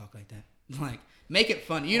Batman don't talk like that. Like, make it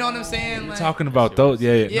funny. You know what I'm saying? You're like, talking about those?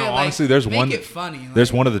 Yeah. yeah, No, like, honestly, there's make one. it funny. Like,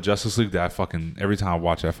 There's one of the Justice League that I fucking every time I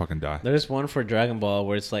watch it, I fucking die. There's one for Dragon Ball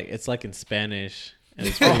where it's like in Spanish And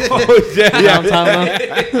it's pretty Oh yeah, You know what I'm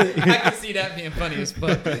talking about? I can see that being funny as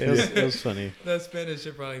fuck. It was funny. That Spanish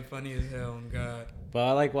shit probably funny as hell. Oh, God. But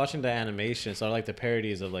I like watching the animation, so I like the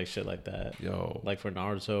parodies of like shit like that. Yo, Like for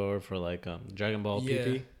Naruto or for like Dragon Ball Yeah.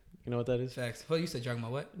 PP. You know what that is? Facts. Well, you said Dragon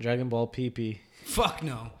Ball what? Dragon Ball PP. Fuck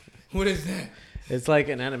no. What is that? It's like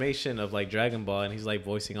an animation of like Dragon Ball, and he's like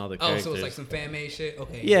voicing all the Oh, characters. so it's like some fan made shit?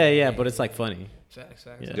 Okay. Yeah, but it's like funny. Facts.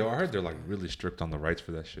 Yeah. yo, I heard they're like really strict on the rights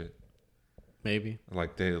for that shit. Maybe.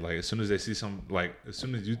 Like they like as soon as they see some like as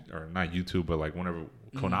soon as you or not YouTube but like whenever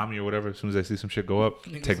Konami or whatever, as soon as they see some shit go up,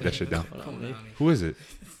 take that shit down. Konami. Who is it?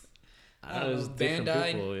 I don't know. It's different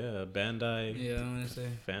Bandai? people. Yeah, Bandai. Yeah, I'm gonna say.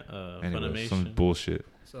 Anyway, some Funimation. bullshit.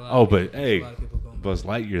 So a lot Oh, of but people- hey, a lot of people going back. Buzz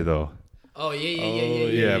Lightyear though. Oh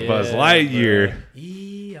yeah. Yeah, Buzz Lightyear.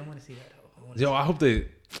 I want to see that. Yo, I hope they.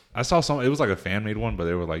 I saw some. It was like a fan made one, but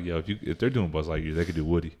they were like, "Yo, if they're doing Buzz Lightyear, they could do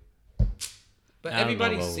Woody." But I don't know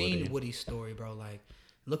everybody's about seen Woody. Woody's story, bro. Like,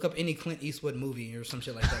 look up any Clint Eastwood movie or some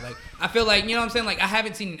shit like that. Like, I feel like, you know what I'm saying? Like, I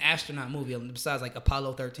haven't seen an astronaut movie besides like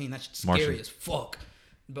Apollo 13. That shit's scary Martian. as fuck.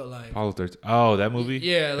 But like, Apollo 13. Oh, that movie.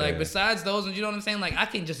 yeah, like besides those, you know what I'm saying? Like, I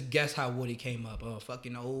can just guess how Woody came up. Oh,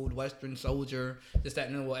 fucking old Western soldier, just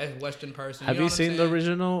that new Western person. Have know you what I'm seen the saying?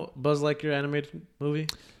 original Buzz Lightyear animated movie?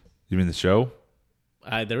 You mean the show?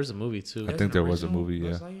 There was a movie too. I think there was a Original movie,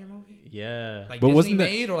 Buzz yeah. Lightyear movie? Yeah. Like But Disney wasn't that-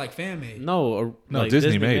 made or like fan made? No, No,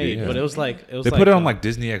 Disney made it, yeah. But it was like They put it on like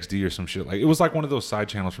Disney XD or some shit. Like it was like one of those side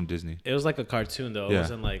channels from Disney. it was like a cartoon though. It Yeah.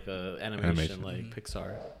 wasn't like animation like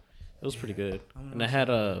Pixar. It was pretty good. And it had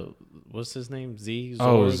what's his name? Z.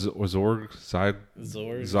 Oh, Zorg? Zorg, Zog,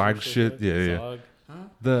 Zorg. Zog shit. Yeah. Zog.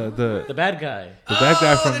 The The bad guy. bad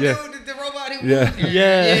guy from the yeah. dude, the robot who Yeah. moved here. Yeah.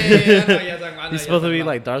 I know you're talking about- I know He's you're supposed to talking be about.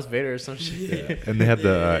 like Darth Vader or some shit. And they had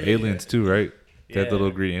the aliens too, right? They had the Yeah.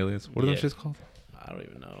 little green aliens. What are Yeah. those shits called? I don't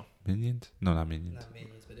even know. Minions? No, not minions. Not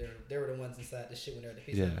minions, but they were the ones inside the shit when they were the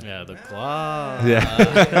pizza. Yeah. Yeah, the claw. Yeah.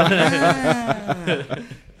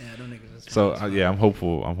 Yeah, them niggas was So funny as yeah, I'm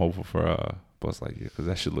hopeful for Buzz Lightyear because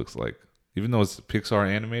that shit looks like, even though it's Pixar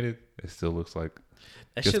animated, it still looks like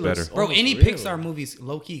That gets shit looks better. Bro, almost any real. Pixar movies,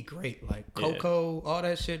 low key great. Like Yeah. Coco, all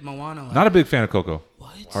that shit, Moana. Like, Not a big fan of Coco.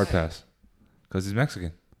 what? Hard pass, because he's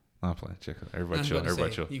Mexican. Not playing. Check it. I Everybody was chill. about to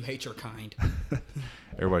Everybody say, chill. You hate your kind.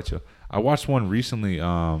 Everybody chill. I watched one recently.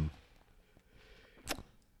 The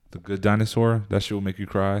Good Dinosaur. That shit will make you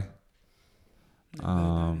cry.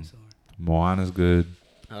 Moana's good.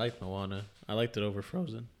 I like Moana. I liked it over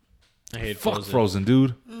Frozen. I hate Fuck Frozen,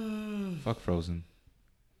 dude. Fuck Frozen.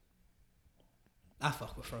 I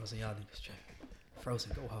fuck with Frozen. Y'all niggas tripping.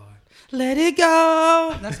 Frozen, go hard. Let it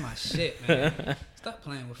go. That's my shit, man. Stop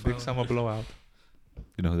playing with Frozen. Big Summer Blowout.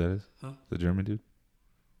 You know who that is? Huh? The German dude?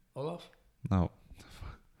 Olaf? No.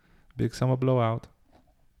 Fuck. Big Summer Blowout.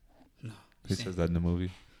 No. He says that in the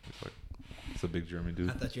movie. It's a big German I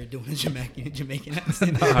dude. thought you were doing a Jamaican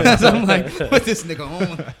accent. So I'm like, what's this nigga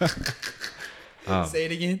on? Say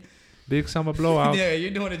it again. Big Summer Blowout. Yeah,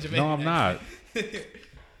 you're doing a Jamaican No, I'm not.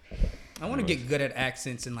 I want to get good at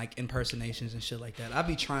accents and like impersonations and shit like that. I'll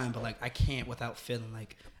be trying, but like I can't without feeling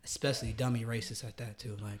like, especially dummy racist at that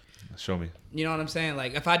too. Like, Show me. you know what I'm saying?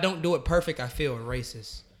 Like if I don't do it perfect, I feel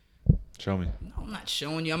racist. Show me. No, I'm not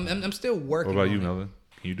showing you. I'm still working. What about on you, it. Melvin?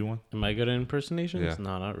 Can you do one? Am I good at impersonations? Yeah.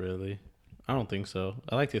 No, not really. I don't think so.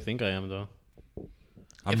 I like to think I am though.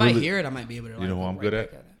 I'm If I hear it, I might be able to. You know like, who I'm go good right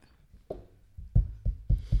at? back it.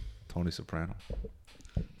 Tony Soprano.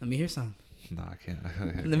 Let me hear some. No, I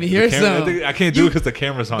can't. Let me hear some. I can't do it because the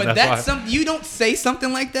camera's on. But That's why. that's something you don't say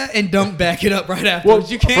something like that and don't back it up right after. Well,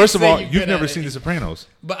 you can't first of say all, you're you've good never at seen it. The Sopranos.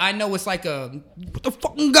 But I know it's like a what the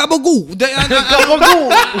fucking gabagoo.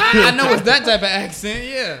 I know it's that type of accent.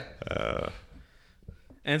 Yeah.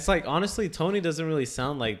 And it's like honestly, Tony doesn't really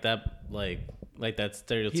sound like that, like that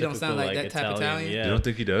stereotypical. He don't sound like that type Italian? Yeah, You don't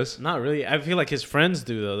think he does? not really. I feel like his friends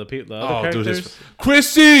do though. The other Oh, dude, characters.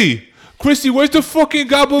 Chrissy, where's the fucking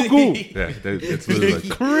gabagoo? Yeah, it's literally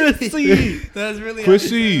like, Chrissy. That's really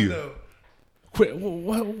Chrissy. how they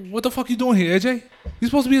sound, though. what the fuck you doing here, AJ? You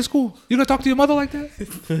supposed to be in school. You gonna talk to your mother like that?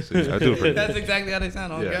 So, yeah, I do it for That's exactly how they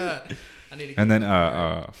sound. Oh Yeah. God. I need to And then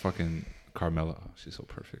fucking Carmela. Oh, she's so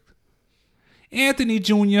perfect. Anthony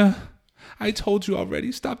Jr., I told you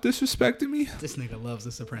already. Stop disrespecting me. This nigga loves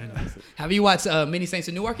The Sopranos. Have you watched Many Saints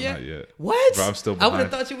of Newark yet? Not yet. What? Bro, I'm still I would have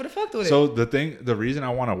behind. thought you would have fucked with So it. the reason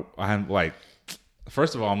I'm like,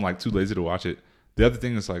 first of all, I'm like too lazy to watch it. The other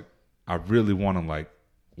thing is like, I really want to like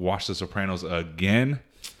watch The Sopranos again,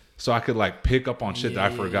 so I could like pick up on shit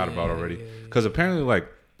that I forgot about already. Because apparently, like,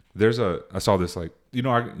 I saw this like, I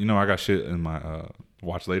got shit in my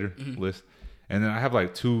watch later list, and then I have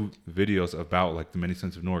like 2 videos about like the Many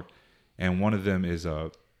Saints of Newark, and one of them is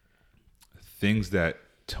things that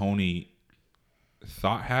Tony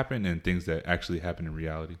thought happened and things that actually happened in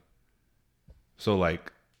reality. So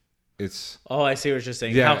like, it's I see what you're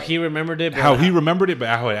saying. Yeah. How he remembered it, but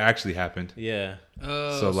how it actually happened. Yeah.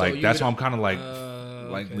 So like that's why I'm kind of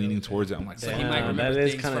like leaning towards it. I'm like, So he might remember that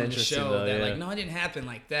is things kinda from the interesting, show though, that yeah. like, no, it didn't happen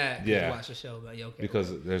like that. Yeah. You watch the show, but okay.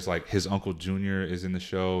 because there's like his Uncle Junior is in the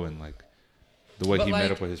show and like the way But, he like,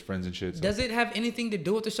 met up with his friends and shit. So. Does it have anything to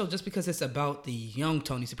do with the show just because it's about the young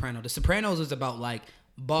Tony Soprano? The Sopranos is about like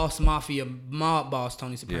boss mafia mob boss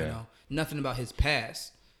Tony Soprano. Yeah. Nothing about his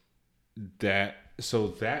past.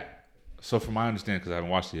 So from my understanding, because I haven't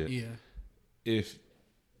watched it yet, Yeah. if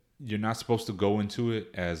you're not supposed to go into it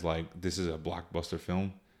as like this is a blockbuster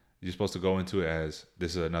film, you're supposed to go into it as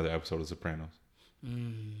this is another episode of Sopranos.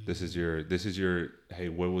 This is your hey,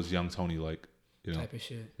 what was young Tony like? You know, Type of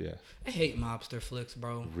shit. yeah. I hate mobster flicks,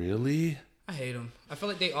 bro. Really? I hate them. I feel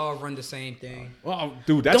like they all run the same thing. Well,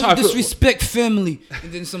 dude, that's Don't how I feel. disrespect family.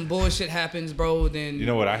 And then some bullshit happens, bro. Then You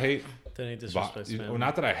know what I hate? That ain't disrespect. Well,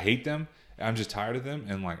 not that I hate them. I'm just tired of them,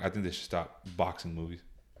 and like I think they should stop boxing movies.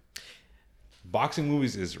 Boxing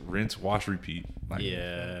movies is rinse, wash, repeat. Like,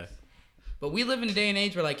 Yeah. But we live in a day and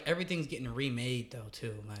age where like everything's getting remade though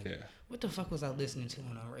too. Like, Yeah. what the fuck was I listening to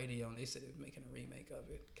on the radio? And they said they were making a remake of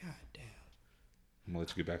it. God damn. I'm gonna let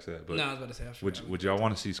you get back to that. But No, I was about to say. I forgot. would y'all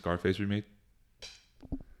want to see Scarface remade?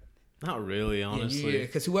 Not really, honestly. Yeah,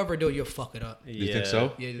 because whoever do it, you'll fuck it up. You think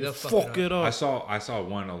so? Yeah, they'll Fuck it up. I saw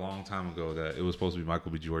one a long time ago that it was supposed to be Michael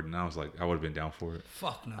B. Jordan. I was like, I would have been down for it.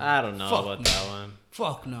 Fuck no. I don't know Fuck about no. that one.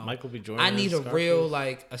 Fuck no. Michael B. Jordan. I need a Scarface? real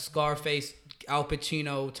like a Scarface, Al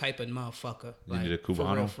Pacino type of motherfucker. You Like, need a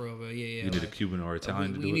Cubano? For real, bro. Yeah. You need a like, Cuban or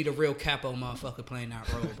Italian to we do need it. a real capo motherfucker playing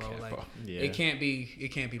that role, bro. Like, Yeah. it can't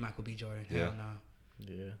be Michael B. Jordan. Yeah. Hell no.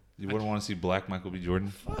 Yeah. You wouldn't want to see black Michael B. Jordan?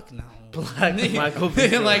 Fuck no. Black Michael B.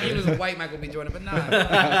 Jordan. Like he was a white Michael B. Jordan, but nah.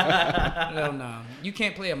 Hell no. You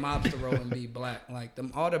can't play a mobster role and be black. Like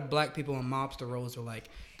all the black people in mobster roles are like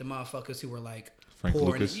the motherfuckers who were like Frank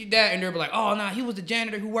poor Lucas? and that, and they're like, oh nah, he was the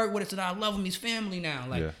janitor who worked with us, and I love him. He's family now.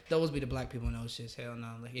 Like Yeah. those be the black people in those shits. Hell no.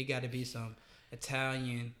 Like it got to be some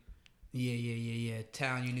Italian,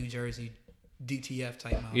 Italian, New Jersey, DTF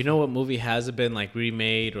type. You know what movie hasn't been like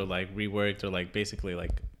remade or like reworked or like basically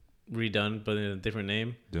like redone but in a different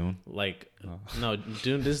name? Dune? Like no,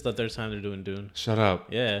 Dune. This is the third time they're doing Dune. Shut up.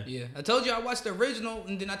 Yeah. Yeah, I told you I watched the original,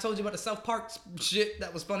 and then I told you about the South Park shit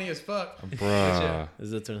that was funny as fuck. Bruh. This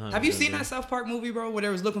is the third time. Have you they're seen doing that South Park movie, bro, where they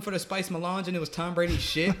was looking for the spice melange and it was Tom Brady's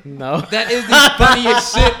shit? Dune. No. That is the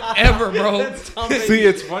funniest shit ever, bro. See,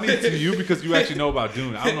 it's funny to you because you actually know about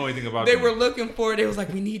Dune. I don't know anything about They Dune. were looking for it. They was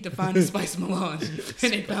like, we need to find the spice melange,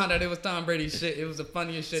 and they found out it was Tom Brady's shit. It was the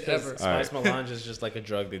funniest shit ever. Spice melange is just like a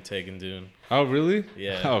drug they take in Dune. Oh, really?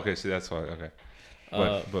 Yeah. Oh, okay, see, that's why. Okay.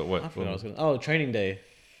 But what? I forgot what I was gonna, Training Day.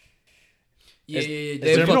 Yeah. You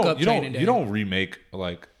They fuck don't, up Training Day. you don't remake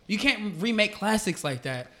like You can't remake classics like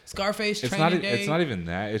that. Scarface, it's Training not Day. it's not even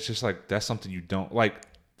that. It's just like that's something you don't like.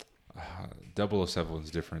 007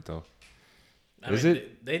 is different though. Is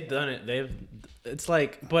it? They've done it. It's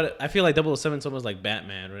like, but I feel like 007 is almost like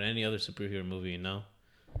Batman or any other superhero movie. You know,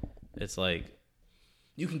 it's like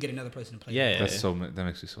You can get another person to play. Yeah. That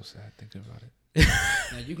makes me so sad thinking about it.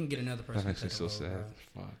 Now, you can get another person. That makes to me play so the role, sad.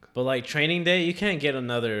 bro. Fuck. But like Training Day, you can't get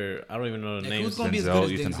another. I don't even know the Like, names. who's gonna be as Denzel, good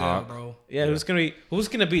as Ethan Denzel, Hawke. bro? Yeah, who's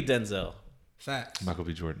gonna beat Denzel? Facts. Michael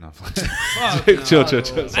B. Jordan. No, Fuck chill, no, chill, bro.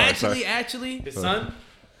 chill. Sorry. Actually, His son.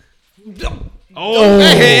 Oh,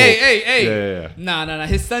 hey. Yeah. Nah.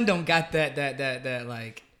 His son don't got that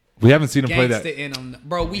like We haven't seen him play gangsta that. in him,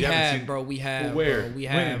 bro. We You haven't have, seen- bro. We have, Where? bro. We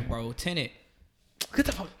have, When? bro. Tenet. Get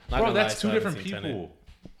the fuck, Not bro. gonna That's lie, two so I different haven't seen people.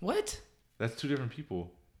 What? That's two different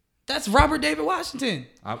people. That's Robert David Washington.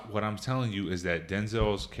 What I'm telling you is that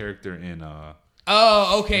Denzel's character in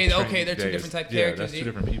Oh, okay. Training They're two Day different is- type yeah, characters. that's two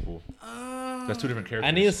different people. That's two different characters.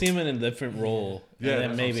 I need to see him in a different role. Yeah, and that's then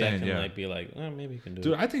what maybe I'm I saying, can yeah. like be like, maybe you can do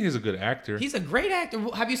Dude, it. I think he's a good actor. He's a great actor.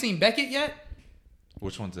 Have you seen Beckett yet?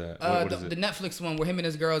 Which one's that? What is The it? Netflix one where him and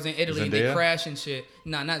his girls in Italy and they Zendaya? crash and shit.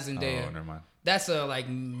 Nah, not Zendaya. Oh, never mind. That's like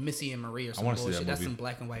Missy and Marie or some wanna see that bullshit. That's movie. some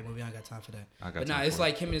black and white movie. I ain't got time for that. I got But time nah, it's for it.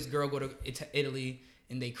 like him and his girl go to Italy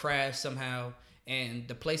and they crash somehow. And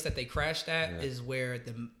the place that they crashed at is where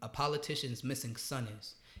a politician's missing son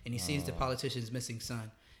is. And he sees the politician's missing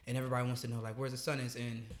son. And everybody wants to know, like, where's the son is.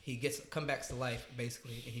 And he come back to life,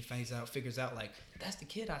 basically. And he figures out, like, that's the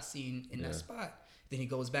kid I seen in that spot. Then he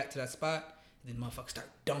goes back to that spot. And then motherfuckers start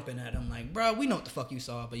dumping at him. Like, bro, we know what the fuck you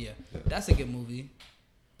saw. But yeah, that's a good movie.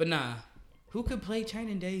 But nah, who could play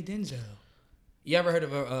Training Day Denzel? You ever heard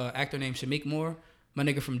of an actor named Shamik Moore? My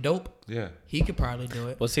nigga from Dope? Yeah. He could probably do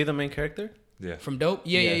it. Was he the main character? Yeah. From Dope.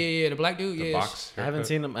 Yeah. The black dude. The box I haven't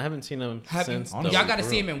seen him since. Honestly, Y'all got to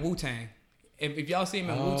see him in Wu-Tang. If y'all see him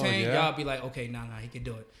in Wu-Tang, yeah. y'all be like, okay, nah, he can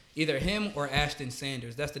do it. Either him or Ashton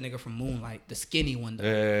Sanders. That's the nigga from Moonlight, the skinny one. Though.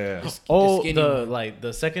 Yeah. The second. Like,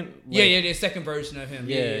 The second version of him.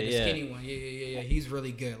 The skinny one. Yeah. He's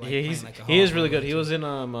really good. Like, he is really good. He was in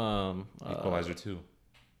Equalizer 2.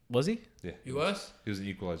 Was he? Yeah. He was? He was in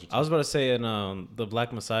Equalizer 2. I was about to say in the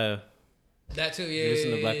Black Messiah. That too. Yeah. He was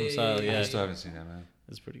in the Black Messiah. Yeah. I still haven't seen that, man.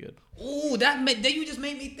 It's pretty good. Ooh, that you just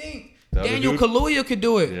made me think. The Daniel Kaluuya could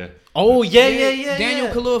do it. Yeah. Oh yeah. Daniel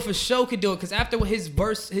Kaluuya for sure could do it because after his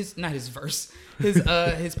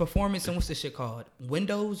performance and what's this shit called?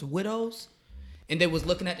 Widows. And they was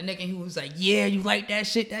looking at the nigga and he was like, yeah, you like that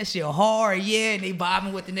shit? That shit hard, yeah. And they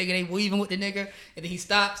bobbing with the nigga, they weaving with the nigga. And then he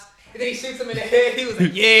stops. And then he shoots him in the head. He was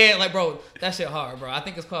like, yeah. Like, bro, that shit hard, bro. I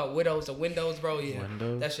think it's called Widows or Windows, bro. Yeah.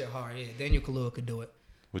 Windows? That shit hard, yeah. Daniel Kaluuya could do it.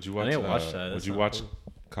 Would you watch? I didn't watch that. Would you watch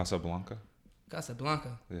Casablanca?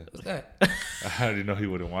 Casablanca. Yeah. What's that? I didn't know he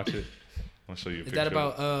wouldn't watch it. I'll show you a Is picture. that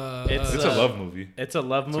about It's a love movie. It's a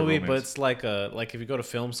love movie, but romance. it's like if you go to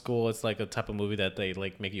film school, it's like a type of movie that they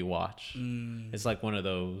like make you watch. It's like one of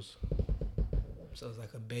those. So it's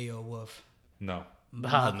like a Beowulf. No.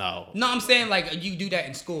 No. No, I'm saying like you do that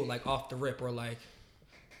in school, like off the rip, or like,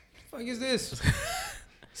 the fuck is this?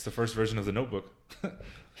 It's the first version of The Notebook.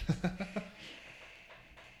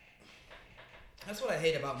 That's what I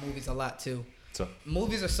hate about movies a lot too. So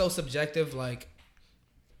Movies are so subjective. Like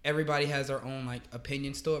everybody has their own like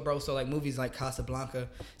opinions to it, bro. So like movies like Casablanca,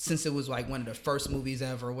 since it was like one of the first movies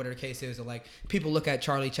ever, or whatever the case is, or like people look at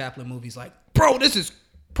Charlie Chaplin movies like, bro, this is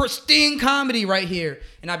pristine comedy right here.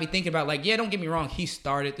 And I'd be thinking about like, yeah, don't get me wrong, he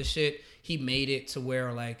started the shit. He made it to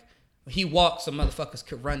where like he walked so motherfuckers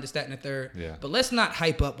could run this, that, and the third. Yeah. But let's not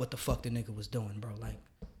hype up what the fuck the nigga was doing, bro. Like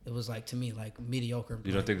it was like to me like mediocre.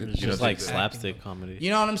 you don't think that, It's you don't just think like that- slapstick comedy. You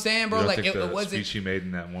know what I'm saying, bro? you don't Like think the it wasn't. speech he made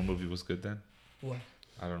in that one movie was good then? What?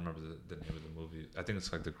 I don't remember the name of the movie. I think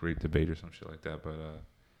it's like The Great Debate or some shit like that. But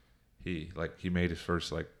he made his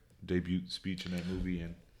first like debut speech in that movie,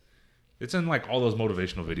 and it's in like all those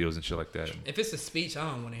motivational videos and shit like that. If it's a speech, I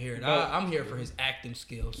don't want to hear it. I'm here for his acting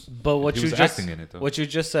skills. But what He you was just acting in it, though. what you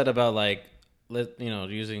just said about like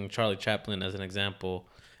using Charlie Chaplin as an example,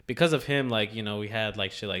 because of him, like we had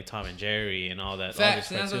like shit like Tom and Jerry and all that.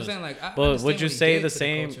 Facts. All That's what I'm saying. Like, I but understand would you what he say did the to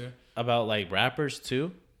same culture. about like rappers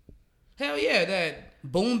too? Hell yeah, that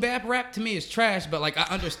boom bap rap to me is trash. But like I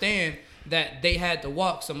understand that they had to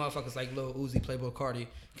walk so motherfuckers like Lil Uzi, Playboy Carti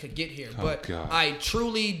could get here. Oh, But God. I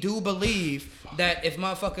truly do believe that if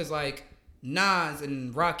motherfuckers like Nas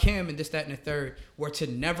and Rakim and this, that, and the third were to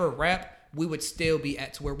never rap, we would still be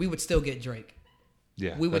at to where we would still get Drake.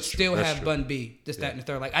 Yeah, We would that's true. still That's have true. Bun B, this, that, and the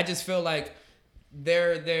third. Like I just feel like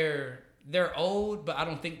they're old, but I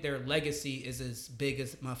don't think their legacy is as big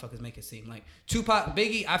as motherfuckers make it seem. Like Tupac,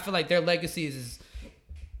 Biggie, I feel like their legacy is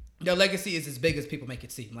as big as people make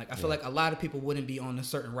it seem. Like I feel like a lot of people wouldn't be on a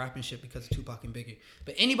certain rapping shit because of Tupac and Biggie.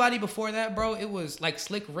 But anybody before that, bro, it was like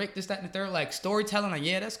Slick Rick, this, that, and the third. Like storytelling, like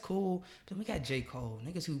yeah, that's cool. But we got J. Cole,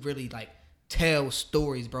 niggas who really like tell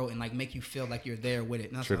stories, bro, and like make you feel like you're there with it.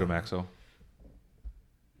 And that's Trigger all. Maxo.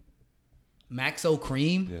 Maxo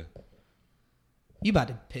Cream. Yeah. You about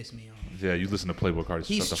to piss me off. Yeah, you listen to Playboy Carti.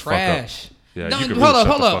 He's shut the trash. Fuck up. Yeah, No, you can hold really up.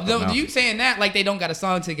 shut the fuck up No, now. you saying that like they don't got a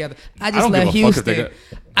song together. I I just don't left give a fuck if they Houston.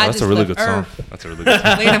 got. Oh, I that's just a really left good song. Earth. That's a really good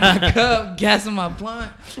song. Laying in my cup, gassing my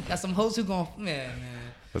blunt. Got some hoes who gon' man.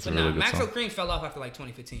 That's But a really nah, good Maxo song. Cream fell off after like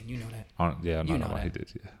 2015. You know that. Yeah, I You know know why that. he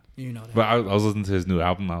did. Yeah, You know that. but I was listening to his new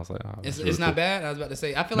album. I was like, oh, it's that's really not cool. bad. I was about to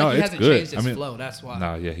say. I feel No, like he it's hasn't good. changed his I mean, flow. That's why.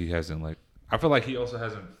 Nah, yeah, he hasn't. Like, I feel like he also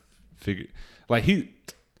hasn't figured. Like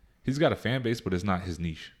he's got a fan base, but it's not his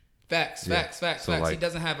niche. Facts. Yeah. Facts. So, He like-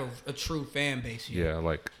 doesn't have a true fan base yet. Yeah,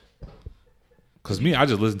 like, cause me, I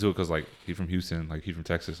just listen to it because like he from Houston, like he from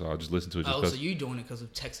Texas, so I'll just listen to it just Oh, because. so you doing it because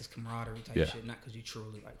of Texas camaraderie type Yeah. shit, not because you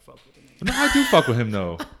truly like fuck with him. No, I do fuck with him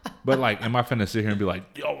though. But like, am I finna sit here and be like,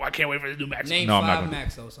 yo, I can't wait for this new Max? Name No, I'm not 5 gonna.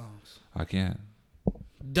 Maxo songs. I can't,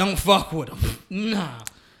 Don't fuck with him. Nah.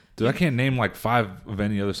 dude. I can't name like 5 of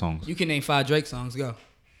any other songs. You can name 5 Drake songs. Go.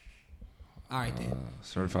 All right then.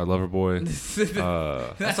 Certified Lover Boy. That's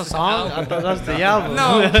a song. I thought that's the album.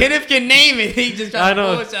 No, Kenneth can name it. He just I trying to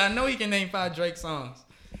know. bullshit. I know he can name 5 Drake songs.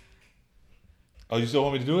 Oh, you still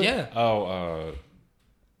want me to do it? Yeah. Oh,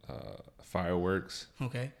 Fireworks.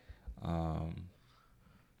 Okay.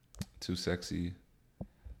 Too Sexy.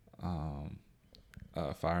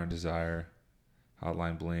 Fire and Desire.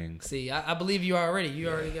 Hotline Bling. See, I believe you already. You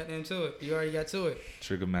already got into it. You already got to it.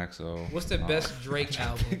 Trigger Maxo. What's the best Drake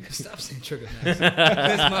album? Stop saying Trigger Max. This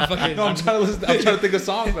motherfucker. No, I'm trying to think of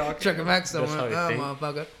songs, bro. Trigger Max. That's how you think.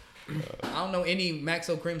 Motherfucker. I don't know any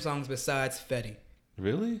Maxo Cream songs besides Fetty.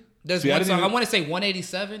 Really? There's one song. I want to say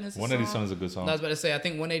 187 is a 187 is a good song. I was about to say, I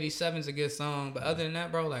think 187 is a good song. But other than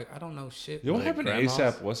that, bro, like, I don't know shit. Yo, what Like happened Grandma's? to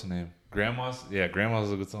ASAP? What's the name? Grandma's? Yeah, Grandma's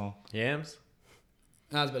is a good song. Yams?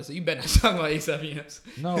 I was about to say, you better not talk about A$AP Yams.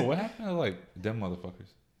 No, what happened to, like, them motherfuckers?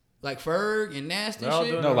 Like Ferg and Nasty They're all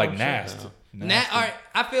shit? doing No, their like own shit Nast. All right,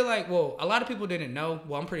 I feel like, well, a lot of people didn't know.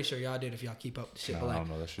 Well, I'm pretty sure y'all did if y'all keep up with the shit. Nah, but I like, don't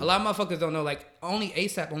know that shit. a lot of motherfuckers don't know. Like,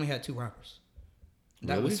 ASAP only had 2 rappers.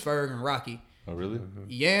 That Really? was Ferg and Rocky. Oh, really?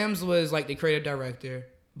 Yams was like the creative director.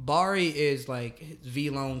 Bari is like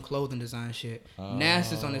V-Lone clothing design shit.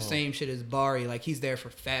 Nas is on the same shit as Bari. Like, he's there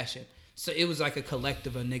for fashion. So it was like a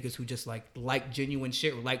collective of niggas who just like genuine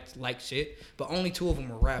shit or like shit. But only 2 of them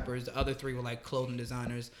were rappers. The other 3 were like clothing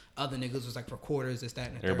designers. Other niggas was like recorders, this, that,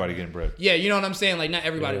 and the third. Everybody getting bread. Yeah, you know what I'm saying? Like, not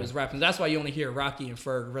everybody was rapping. That's why you only hear Rocky and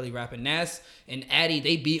Ferg really rapping. Nas and Addy,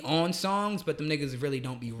 they be on songs, but them niggas really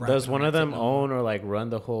don't be rapping. Does one of them no. own or like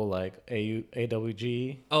run the whole like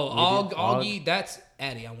AWG? Oh, Augie, that's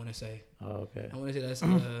Addy, I want to say. Oh, okay. I want to say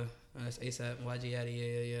that's ASAP, YG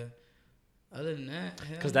Addy, yeah. Other than that,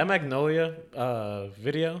 Because that Magnolia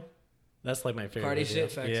video, that's like my favorite. Cardi video.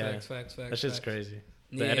 shit, facts. That shit's crazy.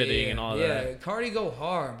 The Yeah, editing and all yeah, that. Cardi go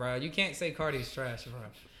hard, bro. You can't say Cardi's trash, bro.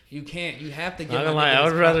 You can't. You have to get. Not gonna lie, I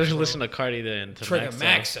would rather listen to Cardi than to Trigger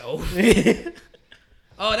Maxo. Maxo.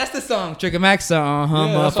 Oh, that's the song, Trigger Maxo.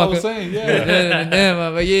 Yeah, that's what I was motherfucker. saying.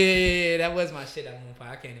 Yeah. Yeah, that was my shit at one point.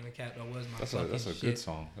 I can't even cap. That was my fucking That's a shit. good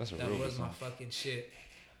song. That's a That real good was my song. fucking shit.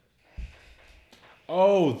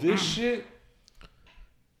 Oh, this shit.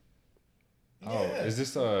 Oh, is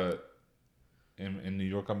this in New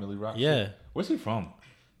York on Millie Rock? Yeah, Where's he from?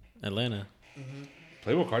 Atlanta.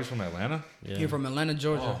 Playboy Cardi's from Atlanta? Yeah. He from Atlanta,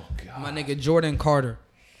 Georgia. Oh, God. My nigga Jordan Carter.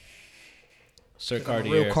 Sir I'm a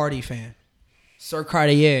Cartier. real Cardi fan. Sir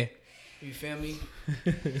Cartier. You feel me?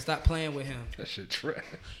 Stop playing with him. That shit trash.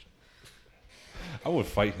 I would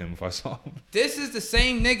fight him if I saw him. This is the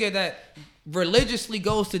same nigga that religiously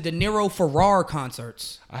goes to De Niro Ferrar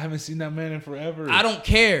concerts. I haven't seen that man in forever. I don't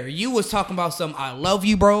care. You was talking about some I love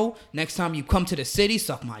you, bro. Next time you come to the city,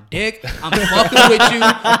 suck my dick. I'm fucking with you.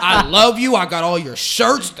 I love you. I got all your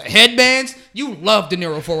shirts, the headbands. You love De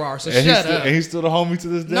Niro Ferrar, so And shut up. And he's still the homie to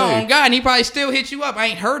this day. No, on God, and he probably still hit you up. I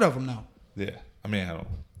ain't heard of him, though. Yeah. I mean, I'm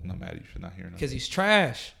not mad at you for not hearing that. Because he's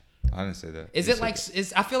trash. I didn't say that. Is You it said like?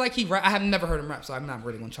 that. I feel like I have never heard him rap, so I'm not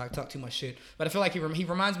really gonna try to talk too much shit. But I feel like he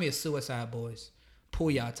reminds me of Suicide Boys,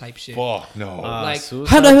 Pooyah type shit. Fuck, no. Like,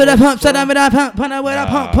 Suicide pump, Boys?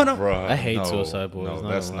 Bruh, I hate no, Suicide Boys. No, not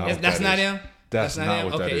that's gonna not. lie. what that's that not is. him. That's not him.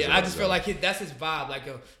 what that Okay, is yeah, I about just feel that. like that's his vibe, like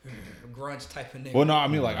a grunge type of nigga. Well, no, I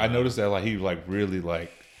mean, like, I noticed that, like, he, like, really,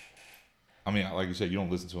 like, I mean, like you said, you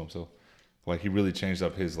don't listen to him, so, like, he really changed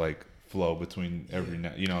up his, like, flow between every,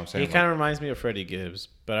 you know what I'm saying? He kind of reminds me of Freddie Gibbs,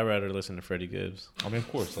 but I'd rather listen to Freddie Gibbs. I mean,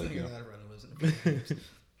 of course, like, you know, I'd rather listen to Freddie Gibbs.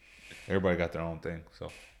 everybody got their own thing,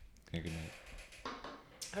 so, can't get mad.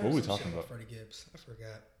 I heard What were we some talking shit about? Freddie Gibbs. I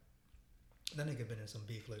forgot. That nigga been in some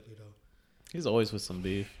beef lately though. He's always with some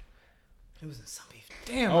beef. He was in some beef.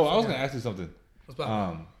 Damn. Oh, I was going to ask you something. What's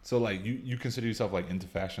about? So, like, you consider yourself, like, into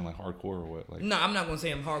fashion, like, hardcore or what? Like, No, I'm not gonna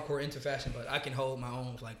say I'm hardcore into fashion, but I can hold my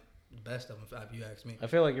own like the best of them if you ask me. I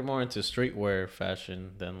feel like you're more into streetwear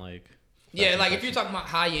fashion than like. Yeah, like if fashion. you're talking about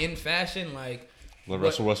high end fashion, like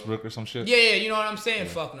Russell Westbrook or some shit? yeah, you know what I'm saying?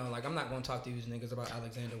 Fuck no, like I'm not gonna talk to these niggas about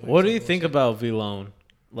Alexander. What do you think about V-Lone?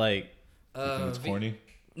 Like, You think it's corny?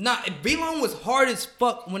 Nah, V-Lone was hard as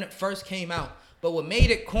fuck when it first came out, but what made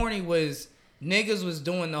it corny was niggas was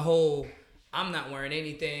doing the whole I'm not wearing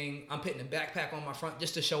anything. I'm putting a backpack on my front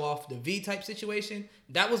just to show off the V type situation.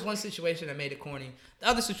 That was one situation that made it corny. The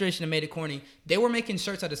other situation that made it corny, they were making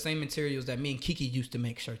shirts out of the same materials that me and Kiki used to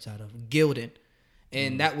make shirts out of, Gildan.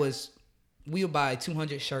 And that was, we would buy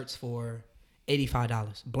 200 shirts for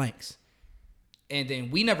 $85, blanks. And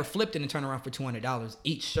then we never flipped it and turned around for $200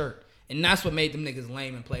 each shirt. And that's what made them niggas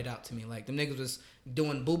lame and played out to me. Like, them niggas was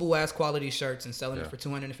doing boo-boo ass quality shirts and selling it for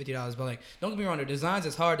 $250. But, like, don't get me wrong, the designs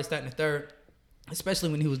is hard, this, that, and the third. Especially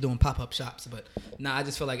when he was doing pop-up shops. But, nah, I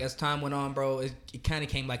just feel like as time went on, bro, it kind of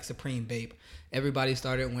came like Supreme Bape. Everybody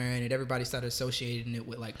started wearing it. Everybody started associating it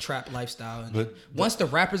with, like, trap lifestyle. And once the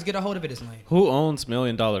rappers get a hold of it, it's lame. who owns $1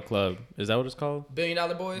 Million Club? Is that what it's called? $1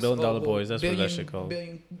 Billion Boys? $1 Billion Boys, that's what that shit called.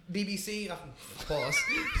 BBC? Pause.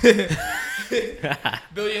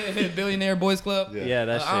 Billionaire Boys Club? Yeah,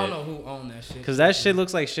 that shit. I don't know who owned that shit. Because that shit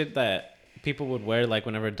looks like shit that people would wear like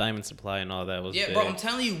whenever Diamond Supply and all that was big. Bro, I'm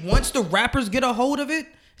telling you, once the rappers get a hold of it,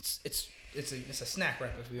 it's a snack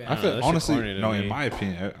wrap if you I ask. feel that shit honestly, corny to no. me. In my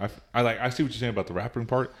opinion, I see what you're saying about the rapping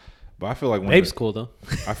part, But I feel like when Babe's cool though.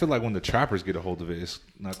 I feel like when the trappers get a hold of it, it's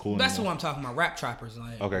not cool That's anymore. what I'm talking about. Rap trappers,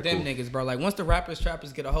 like Okay, them cool. niggas, bro. Like once the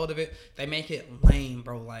trappers get a hold of it, they make it lame,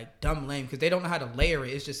 bro. Like dumb lame, because they don't know how to layer it.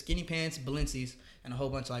 It's just skinny pants, Balenci's, and a whole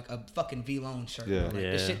bunch of like a fucking V-Lone shirt. Yeah. Bro.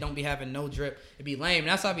 Like, this shit don't be having no drip. It be lame. And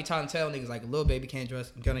that's why I be trying to tell niggas like Lil Baby can't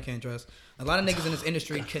dress, Gunna can't dress. A lot of niggas in this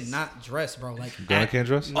industry cannot dress, bro. Like Gunna can't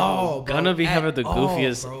dress? Oh, bro. Gonna be having the At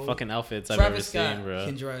goofiest all, bro. fucking outfits I've Travis ever Scott seen, bro.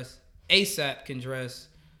 can dress. ASAP can dress.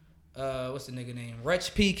 What's the nigga name?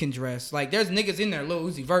 Rich P can dress. Like there's niggas in there. Lil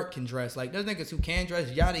Uzi Vert can dress. Like there's niggas who can dress.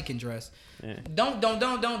 Yachty can dress. Yeah. Don't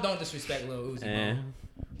disrespect Lil Uzi, Eh. bro.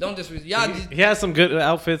 Don't disrespect. Y'all He has some good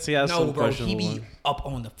outfits. He has no, some bro. He questionable be ones. up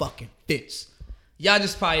on the fucking fits. Y'all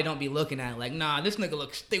just probably don't be looking at it like, nah, this nigga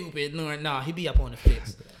looks stupid. Nah, he be up on the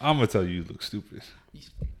fits. I'm gonna tell you look stupid.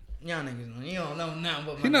 Y'all niggas, you don't know nothing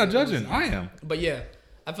but my He's not nigga judging. Uzi. I am. But yeah,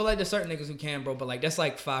 I feel like there's certain niggas who can, bro. But like that's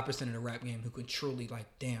like 5% of the rap game who can truly like,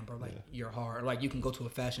 damn, bro, like you're hard. Like you can go to a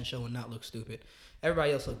fashion show and not look stupid.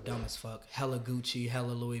 Everybody else look dumb as fuck. Hella Gucci,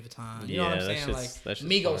 hella Louis Vuitton. You know what I'm Yeah, saying? that Like shit's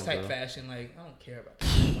Migos fine, type bro. fashion. Like I don't care about that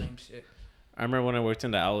lame shit. I remember when I worked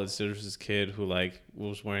in the outlets, there was this kid who like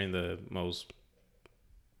was wearing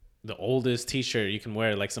the oldest T-shirt you can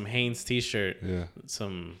wear, like some Hanes T-shirt, Yeah.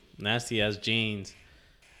 some nasty ass jeans,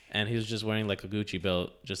 and he was just wearing like a Gucci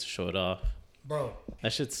belt just to show it off. Bro,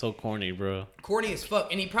 That shit's so corny, bro. corny as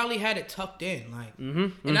fuck, and he probably had it tucked in, like,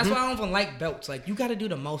 and that's why I don't even like belts. Like, you got to do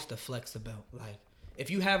the most to flex a belt. Like,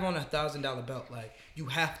 if you have on $1,000 belt, like, you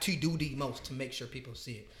have to do the most to make sure people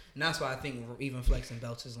see it, and that's why I think even flexing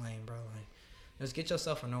belts is lame, bro. Like, just get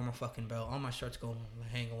yourself a normal fucking belt. All my shirts go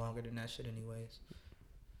hang longer than that shit, anyways.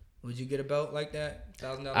 Would you get a belt like that?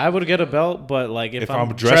 $1,000. I would get a belt, but like if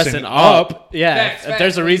I'm dressing dressing up, yeah. Facts, if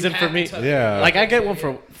there's a facts, reason you for have me, to tuck Yeah. it. like I get one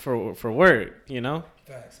Yeah. for work, you know.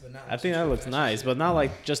 Facts, but not I think that looks nice, but not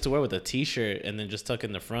like just to wear with a T-shirt and then just tuck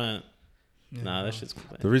in the front. Yeah, Nah, that bro. shit's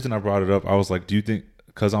cool. The reason I brought it up, I was like, do you think,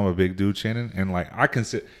 because I'm a big dude, Channen, and like I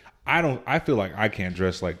feel like I can't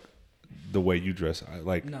dress like the way you dress.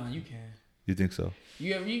 Like, No, you can. you think so?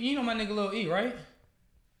 You know my nigga Lil E, right?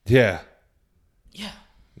 Yeah. Yeah.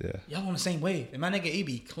 Yeah. Y'all on the same wave. And my nigga E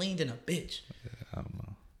be cleaned in a bitch. I don't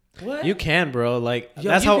know. What? You can, bro. Like Yo,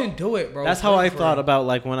 that's you how can do it, bro. That's how I For thought real. about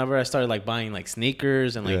like whenever I started like buying like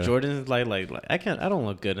sneakers and like Yeah. Jordans. Like I don't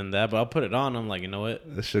look good in that, but I'll put it on. I'm like, you know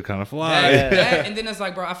what? This shit kind of fly. That, and then it's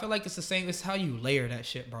like, bro, I feel like it's the same. It's how you layer that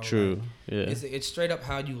shit, bro. True. Like, Yeah. it's straight up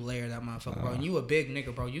how you layer that motherfucker, bro. And you a big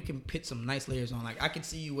nigga, bro. You can put some nice layers on. Like I can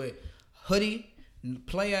see you with hoodie,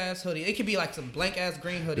 play ass hoodie. It could be like some blank ass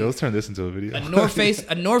green hoodie. Yo, let's turn this into a video.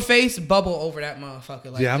 a North Face bubble over that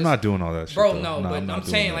motherfucker. Like, yeah, I'm just- not doing all that shit. bro. though. No, Nah, but I'm not I'm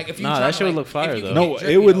doing saying that. like if you Nah, trying that to, shit would like, look fire, if you though. can No, get it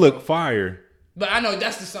drippy, would though, look bro. fire. But I know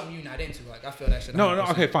that's just something you're not into. Like I feel that shit. No,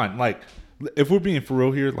 100%. okay, fine. Like, if we're being for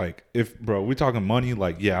real here, like, if bro, we talking money,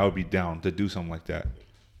 like, yeah, I would be down to do something like that.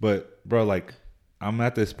 But bro, like, I'm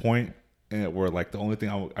at this point where like the only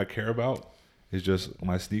thing I care about is just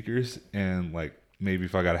my sneakers and like maybe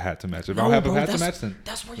if I got a hat to match. If I don't have a hat to match, then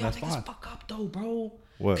that's where y'all that's niggas fine. fuck up though, bro.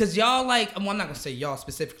 What? Because y'all like, well, I'm not gonna say y'all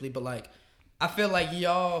specifically, but like, I feel like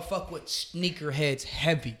y'all fuck with sneaker heads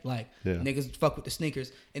heavy. Like Yeah. niggas fuck with the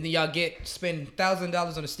sneakers, and then y'all spend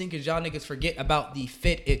 $1,000 on the sneakers. Y'all niggas forget about the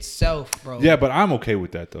fit itself, bro. Yeah, but I'm okay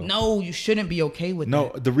with that though. No, you shouldn't be okay with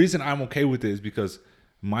No, that. the reason I'm okay with it is because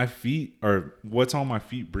my feet or what's on my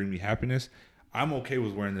feet bring me happiness. I'm okay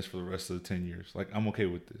with wearing this for the rest of the 10 years. Like, I'm okay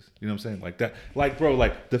with this. You know what I'm saying? Like that. Like, bro,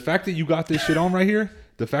 like the fact that you got this shit on right here,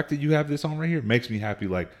 the fact that you have this on right here makes me happy.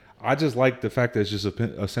 Like, I just like the fact that it's just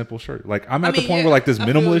a simple shirt. Like, I'm at the mean, point yeah, where like this I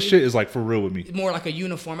feel minimalist you. shit is like for real with me. More like a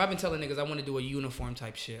uniform. I've been telling niggas I want to do a uniform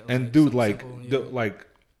type shit. And dude, something like, simple,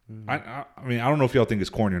 I mean, I don't know if y'all think it's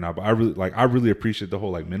corny or not, but I really appreciate the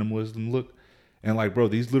whole like minimalism look. And like, bro,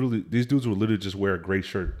 these dudes will literally just wear a gray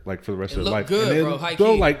shirt like for the rest It of their look life. good, and they, bro, high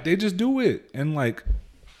bro, key. like they just do it. And like,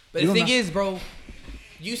 But you the don't thing know- is, bro,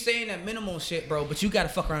 you saying that minimal shit, bro, but you gotta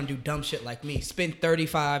fuck around and do dumb shit like me. Spend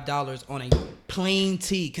 $35 on a plain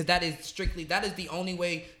tee, cause that is the only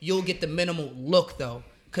way you'll get the minimal look though.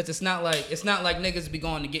 Cause it's not like niggas be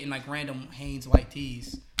going to getting like random Hanes white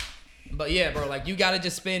tees. But yeah, bro, like you gotta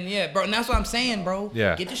just spend, yeah, bro, and that's what I'm saying, bro.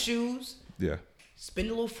 Yeah. Get the shoes, yeah. spend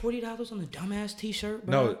a little $40 on a dumbass t-shirt,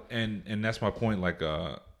 bro. No, and that's my point. Like,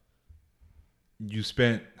 you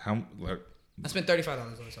spent how like I spent $35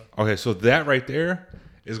 on it. So. okay, so that right there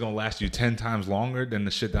is gonna last you 10 times longer than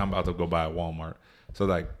the shit that I'm about to go buy at Walmart. So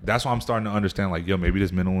like that's why I'm starting to understand. Like, yo, maybe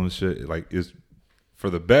this minimalist shit like is for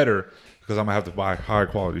the better because I'm gonna have to buy higher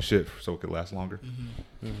quality shit so it could last longer.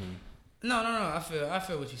 Mm-hmm. Mm-hmm. No. I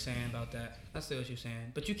feel what you're saying about that. I see what you're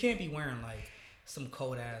saying, but you can't be wearing like some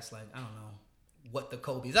cold ass like I don't know what the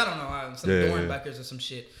Kobe's. I don't know, some Dornbeckers or some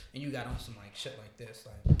shit, and you got on some like shit like this.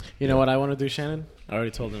 Like, you know what I want to do, Shannon? I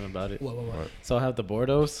already told him about it. What? So I have the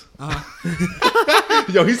Bordeaux.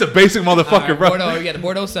 Yo, he's a basic motherfucker, right, bro. Bordeaux, you got the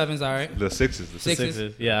Bordeaux 7s, all right. The sixes.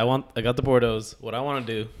 Sixes. Yeah, I got the Bordeaux. What I want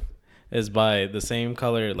to do is buy the same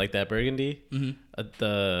color, like that burgundy,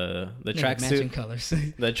 the tracksuit, matching colors,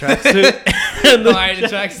 the tracksuit, and the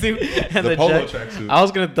tracksuit, and the polo tracksuit. I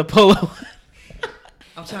was gonna the polo.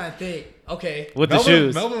 I'm trying to think. Okay. With the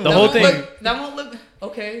shoes, the whole thing. That won't look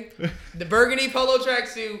okay. The burgundy polo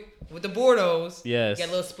tracksuit with the Bordeaux. Yes. Got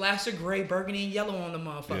a little splash of gray, burgundy, and yellow on the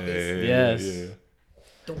motherfuckers. Yes.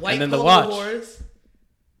 The white and then polo the watch. Horse.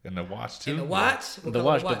 And the watch too. And the watch. The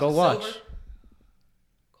watch, the gold watch. Silver.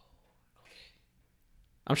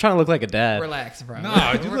 I'm trying to look like a dad. Relax, bro.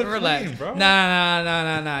 Nah, you look relax, clean, bro.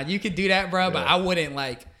 Nah. You could do that, bro, but Yeah. I wouldn't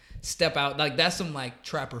like step out. Like that's some like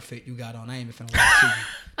trapper fit you got on. I ain't even finna lie to you.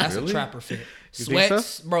 That's Really? a trapper fit. You think so?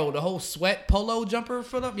 Sweats, bro. The whole sweat polo jumper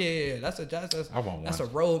for them. Yeah. That's I want one. That's a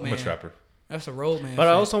road man. I'm a trapper. That's a road man. But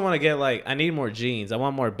I fit. also want to get like I need more jeans. I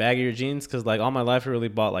want more baggier jeans because like all my life I really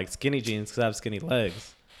bought like skinny jeans because I have skinny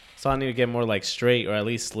legs. So I need to get more like straight or at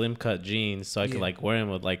least slim cut jeans so I could like wear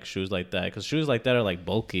them with like shoes like that because shoes like that are like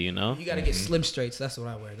bulky, you know. You gotta get slim straights. That's what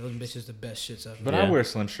I wear. Those bitches the best shits ever. But I wear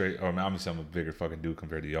slim straight. Oh, man, obviously I'm a bigger fucking dude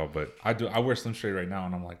compared to y'all. But I wear slim straight right now,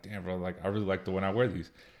 and I'm like, damn, bro, like I really like the when I wear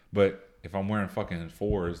these. But if I'm wearing fucking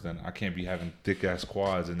 4s, then I can't be having thick ass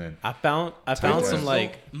quads. And then I found some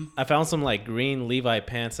like green Levi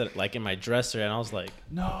pants that like in my dresser, and I was like,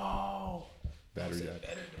 no battery died.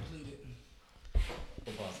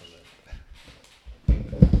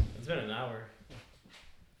 It's been an hour.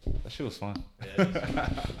 That shit was fun. Yeah,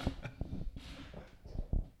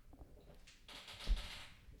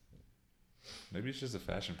 Maybe it's just a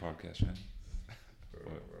fashion podcast, man.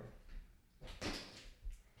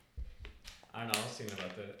 I don't know. I was thinking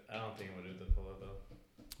about that. I don't think I would do the polo though.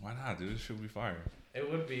 Why not, dude? This should be fire. It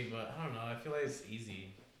would be, but I don't know. I feel like it's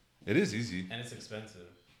easy It is easy. and it's expensive.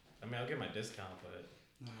 I mean, I'll get my discount, but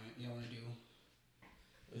Alright, y'all wanna do?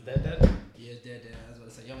 is that dead? Yeah, it's dead. I was about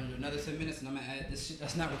to say, y'all wanna do another 10 minutes, and I'm gonna add this shit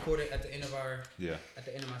that's not recorded at the end of our at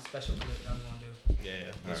the end of my special clip that I'm gonna do.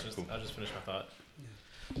 Yeah. Alright, cool. I'll just finish my thought.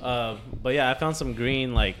 But yeah, I found some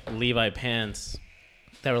green like Levi pants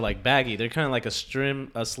that were like baggy. They're kind of like a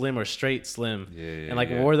slim or straight slim. Yeah. And like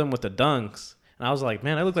wore them with the dunks. And I was like,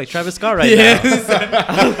 man, I look like Travis Scott right now.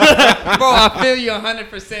 Bro, I feel you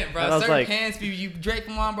 100%, bro. And I was Certain like- pants, you drape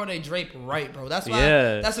them on, bro, they drape right, bro. That's why.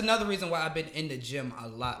 Yeah. That's another reason why I've been in the gym a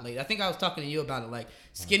lot lately. I think I was talking to you about it. Like,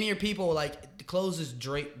 skinnier people, like, the clothes just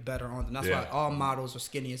drape better on them. That's why all models are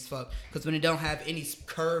skinny as fuck. Because when they don't have any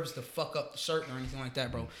curves to fuck up the shirt or anything like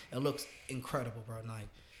that, bro, it looks incredible, bro. Like,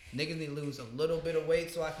 niggas need to lose a little bit of weight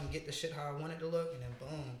so I can get the shit how I want it to look, and then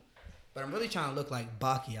boom. But I'm really trying to look like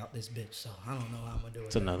Baki out this bitch, so I don't know how I'm gonna do it.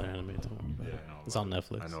 It's another anime. Don't worry about it. I know It's on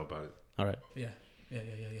Netflix. I know about it. All right. Yeah.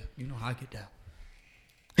 You know how I get down.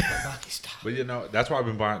 Like Baki style. But you know, that's why I've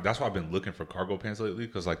been buying. That's why I've been looking for cargo pants lately,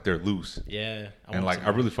 because like they're loose Yeah. and like I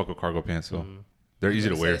really fuck with cargo pants, so they're easy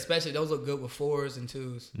to wear. Especially those look good with 4s and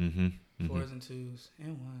 2s. Mm-hmm. 4s and 2s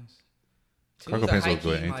and 1s. Cargo 2s pants are look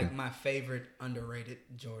good, high-key ain't like they? my favorite underrated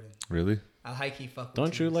Jordan. Really? I high-key fuck with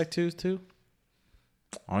Don't you 2s. like twos too?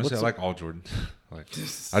 Honestly, I like all Jordan. Like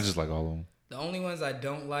I just like all of them. The only ones I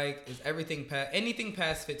don't like is anything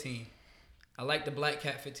past 15. I like the black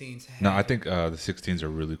cat 15s. No, I think the 16s are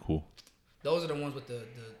really cool. Those are the ones with the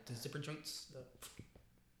zipper joints.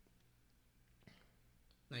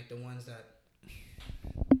 Like the ones that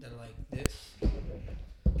are like this.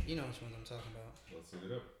 You know which ones I'm talking about. Let's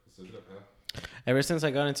look it up, pal. Ever since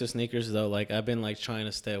I got into sneakers though, like I've been like trying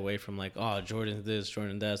to stay away from like Jordan this,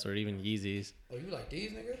 Jordan that, or even Yeezys. Oh, you like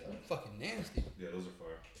these niggas? I'm fucking nasty. Yeah, those are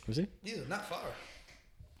fire. You see? These are not fire.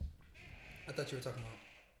 I thought you were talking about.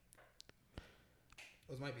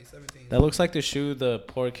 Those might be 17. That looks like the shoe the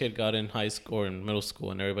poor kid got in high school or in middle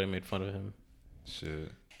school, and everybody made fun of him.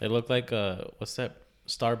 Shit. They look like what's that?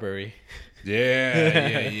 Starburry.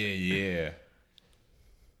 Yeah.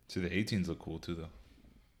 See, the 18s look cool too, though.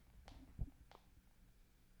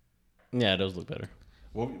 Yeah, those look better.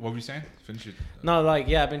 What were you saying? Finish it. No, like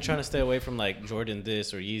I've been trying to stay away from like Jordan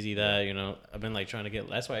this or Yeezy that. You know, I've been like trying to get.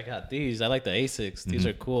 That's why I got these. I like the Asics. These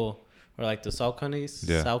are cool. Or like the Sauconys.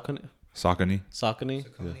 Yeah. Saucony. Saucony. Sauconys.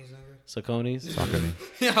 Saucony.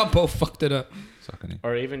 Yeah, I both fucked it up. Saucony.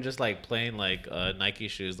 Or even just like plain like Nike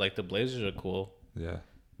shoes. Like the Blazers are cool. Yeah.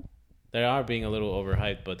 They are being a little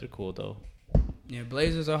overhyped, but they're cool though. Yeah,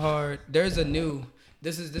 Blazers are hard. There's a new.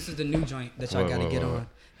 This is the new joint that y'all What, gotta what, get what, on. what?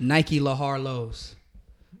 Nike Lahar Lows.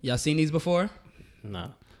 Y'all seen these before?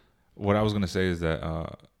 No. What I was gonna say is that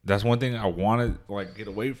that's one thing I want to like get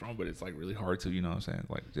away from, but it's like really hard to, you know what I'm saying?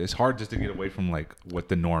 Like it's hard just to get away from like what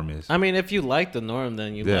the norm is. I mean, if you like the norm,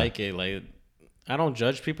 then you like it. Like, I don't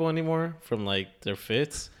judge people anymore from like their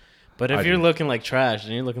fits. But if you're looking like trash,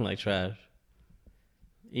 then you're looking like trash.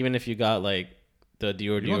 Even if you got like the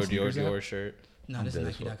Dior shirt. No, this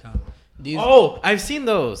is Nike.com. I've seen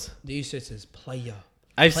those. These shits is player.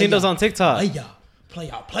 I've seen those on TikTok.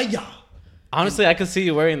 Player. Honestly, I could see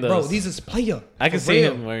you wearing those. Bro, these is player. I can see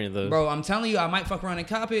him wearing those. Bro, I'm telling you, I might fuck around and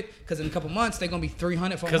cop it because in a couple months they're gonna be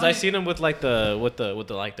 $300 for. Because I seen them with like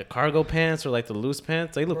the cargo pants or like the loose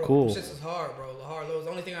pants. They look cool. This is hard, bro. The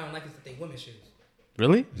only thing I don't like is that they women's shoes.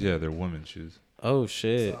 Really? Yeah, they're women's shoes. Oh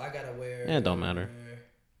shit. So I gotta wear. Yeah, it don't matter.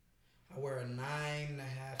 I wear a 9.5 in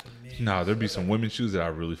men. Nah, there'd be some women's shoes that I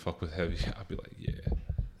really fuck with heavy. I'd be like, yeah.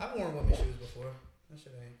 I've worn women's shoes before. That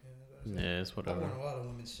shit ain't. Yeah, it's whatever. I've worn a lot of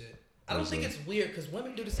women's shit. I don't think it's weird because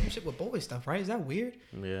women do the same shit with boy stuff, right? Is that weird?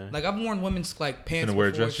 Yeah. Like I've worn women's like pants, Wear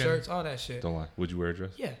a before, dress, shirts, all that shit. Don't lie. Would you wear a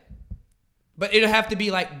dress? Yeah, but it'll have to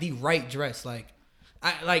be like the right dress. Like,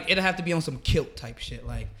 it'll have to be on some kilt type shit.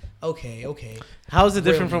 Like, okay. How is it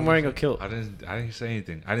different from wearing a kilt? I didn't say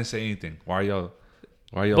anything. Why are y'all?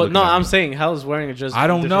 But no, I'm saying how's wearing a dress? I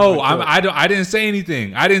don't know. I didn't say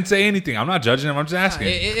anything. I'm not judging him. I'm just asking.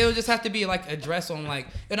 It'll just have to be like a dress on like.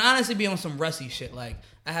 It'll honestly be on some Rusty shit. Like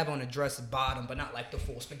I have on a dress bottom, but not like the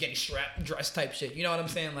full spaghetti strap dress type shit. You know what I'm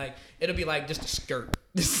saying? Like it'll be like just a skirt.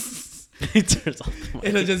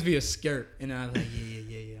 It'll just be a skirt, and I'm like,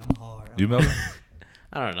 yeah. I'm hard. You, Mel?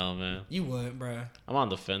 I don't know, man. You would, bro. I'm on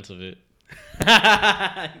the fence of it.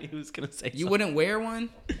 He was gonna say you wouldn't wear one.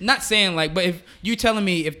 Not saying like, but if you telling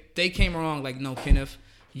me if they came along like, no, Kenneth,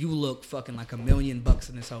 you look fucking like $1 million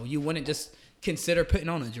in this hole, you wouldn't just consider putting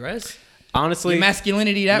on a dress? Honestly, your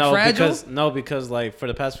masculinity that fragile? Because like for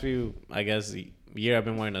the past few, I guess, year I've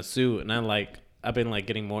been wearing a suit, and I've been like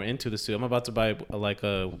getting more into the suit. I'm about to buy like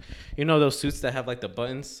those suits that have like the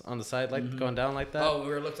buttons on the side, like going down like that. Oh,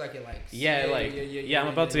 where it looks like it like. Yeah, I'm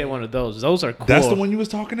about to get one of those. Those are cool. That's the one you was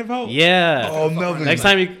talking about? Yeah. Oh, Melvin. Next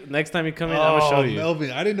time you come in, I'm gonna show you. Melvin,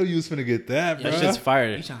 I didn't know you was finna get that, bro. That shit's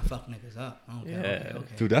fire. You trying to fuck niggas up? Okay.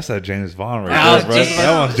 Dude, that's that James Bond right there, bro.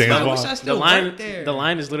 That one's James Bond. The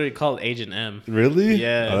line is literally called Agent M. Really?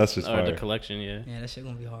 Yeah. Oh, that's just fire. Or the collection, yeah. Yeah, that shit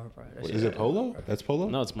gonna be hard, bro. Is it Polo? That's Polo?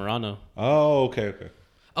 No, it's Murano. Oh, okay.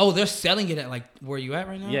 Oh, they're selling it at like where you at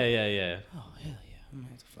right now? Yeah. Oh, hell yeah. I'm gonna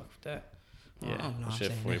have to fuck with that. Yeah, I don't know.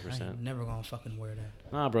 shit, 40%. I'm never gonna fucking wear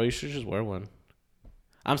that. Nah, bro, you should just wear one.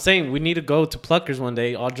 I'm saying we need to go to Pluckers one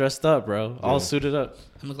day, all dressed up, bro, all suited up.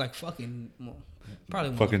 I look like fucking,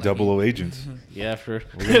 probably fucking double O agents. Yeah,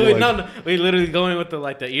 we literally go in with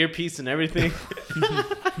the earpiece and everything.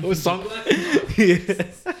 With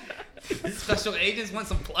sunglasses. Special agents want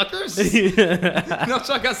some Pluckers. Yeah. No,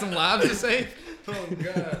 I got some lives to say. Oh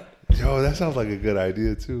god. Yo, that sounds like a good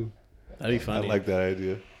idea too. That'd be funny. I like that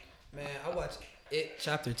idea. Man, I watched It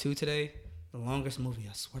Chapter 2 today. The longest movie,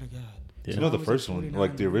 I swear to God. Yeah. You know the first one,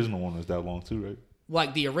 like the original one, was that long too, right?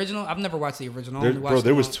 Like the original? I've never watched the original.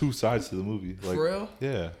 There was two sides to the movie. Like, for real?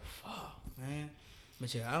 Yeah. Fuck, man.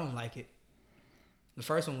 But yeah, I don't like it. The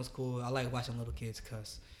first one was cool. I like watching little kids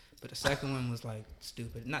cuss. But the second one was like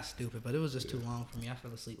stupid. Not stupid, but it was just too long for me. I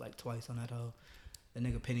fell asleep like twice on that hoe. The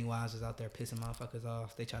nigga Pennywise is out there pissing motherfuckers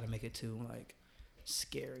off. They try to make it too like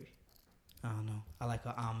scary. I don't know. I like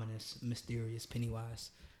an ominous, mysterious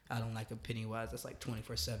Pennywise. I don't like a Pennywise that's like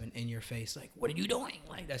 24/7 in your face. Like, what are you doing?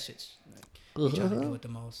 Like that shit's like, trying to do it the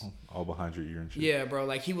most. All behind your ear and shit. Yeah, bro.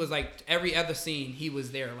 Like he was like every other scene, he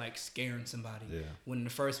was there like scaring somebody. Yeah. When in the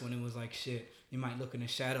first one, it was like shit. You might look in the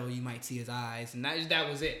shadow, you might see his eyes, and that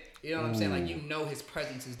was it. You know what I'm saying? Like you know his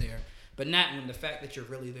presence is there, but not when the fact that you're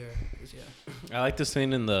really there is I like the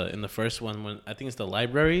scene in the first one when I think it's the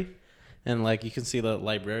library. And like you can see the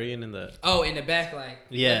librarian in the in the back, like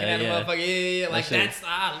yeah. Like that's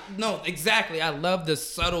no, exactly. I love the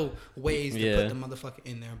subtle ways to put the motherfucker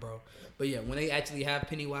in there, bro. But yeah, when they actually have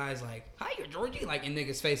Pennywise like, "Hi, you're Georgie," like in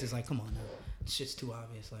niggas' faces, like, come on now, this shit's too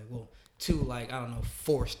obvious. Like, well, too like I don't know,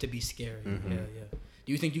 forced to be scary. Mm-hmm. Yeah.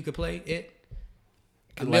 Do you think you could play it?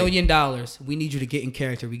 $1 million. We need you to get in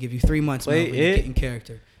character. We give you 3 months. Play to it? get in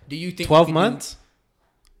character. Do you think 12 months?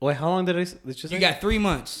 Wait, how long did you say? You got 3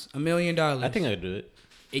 months, $1 million. I think I could do it.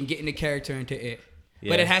 And getting the character into it. Yeah.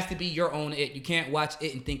 But it has to be your own it. You can't watch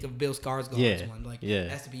it and think of Bill Skarsgård's one. Like, it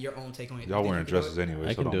has to be your own take on it. Y'all wearing dresses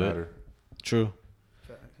anyway, so it don't matter. True.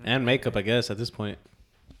 And makeup, I guess, at this point.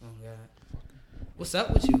 Oh, God. What's up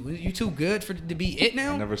with you? You too good to be it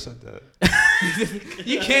now? I never said that.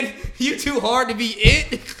 You too hard to be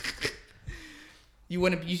it? You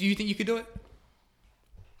think you could do it?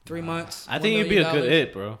 3 months. I think you'd be a good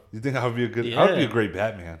it, bro. You think I would be a good? Yeah. I would be a great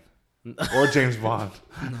Batman or James Bond.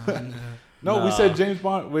 No, we said James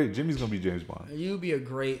Bond. Wait, Jimmy's gonna be James Bond. You'd be a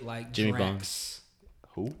great like Jimmy Drax.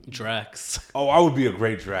 Who? Drax. Oh, I would be a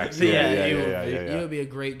great Drax. Yeah. You would be a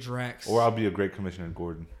great Drax. Or I'll be a great Commissioner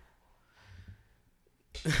Gordon.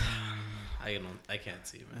 I can't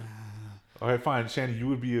see, man. All right, fine. Shannon, you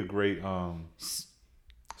would be a great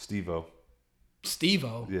Steve-O.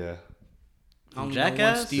 Steve-O? Yeah.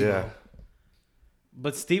 Jackass? Steve-O. Yeah.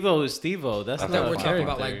 But Steve-O is Steve-O. That's not we're talking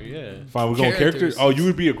about like Fine, we're going characters. Oh, you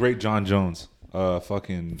would be a great John Jones.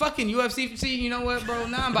 Fucking UFC. See, you know what, bro?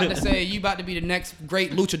 Now I'm about to say you about to be the next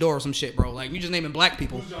great luchador or some shit, bro. Like you just naming black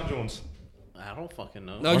people. Who's John Jones? I don't fucking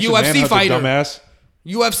know. No, Martian UFC Manhunter, fighter. Dumbass.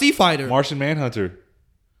 UFC fighter. Martian Manhunter.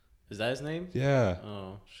 Is that his name? Yeah.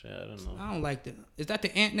 Oh shit, I don't know. I don't like that. Is that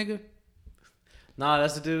the ant nigga? Nah,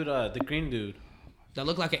 that's the dude, the green dude. That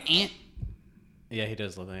look like an ant? Yeah, he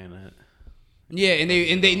does look like that. Yeah, and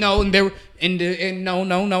they no, and they were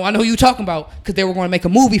no. I know who you talking about because they were going to make a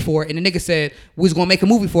movie for it, and the nigga said we was going to make a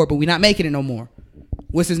movie for it, but we not making it no more.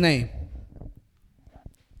 What's his name?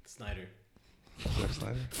 Snyder.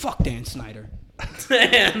 Fuck Dan Snyder.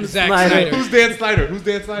 Damn, Zack Snyder. Who's Dan Snyder? Who's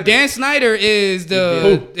Dan Snyder? Dan Snyder is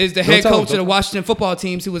the head tell him, coach of the Washington football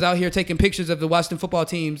teams who was out here taking pictures of the Washington football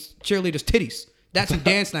team's cheerleaders' titties. That's who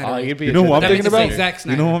Dan Snyder is. You know who I'm thinking about? Zack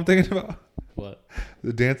Snyder. You know who I'm thinking about? What?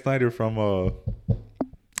 The Dan Snyder from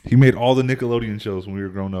he made all the Nickelodeon shows when we were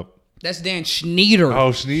growing up. That's Dan Schneider.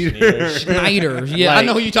 Oh, Schneider. Schneider. Yeah, I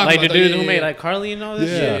know who you talking about. Like the dude who made like Carly and all this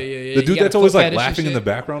shit? Yeah. The He dude got that's a always foot like fetish and laughing in shit. the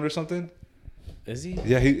background or something. Is he?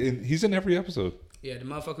 Yeah, he's in every episode. Yeah, the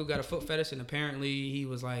motherfucker who got a foot fetish and apparently he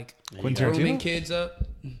was like Quentin grooming Tarantino? kids up.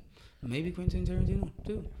 Maybe Quentin Tarantino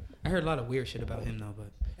too. I heard a lot of weird shit about him though,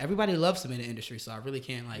 but everybody loves him in the industry, so I really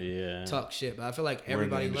can't talk shit. But I feel like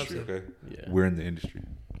everybody loves him. Okay? Yeah. We're in the industry.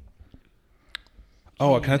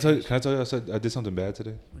 Oh, can I tell you? I did something bad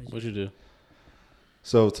today. What'd you do?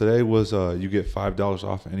 So today was you get $5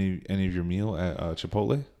 off any of your meal at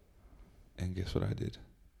Chipotle, and guess what I did?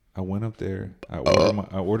 I went up there. I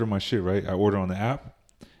ordered my shit right. I ordered on the app,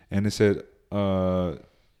 and it said,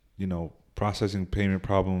 processing payment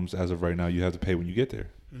problems as of right now. You have to pay when you get there.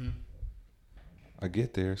 Mm-hmm. I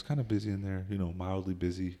get there. It's kind of busy in there. Mildly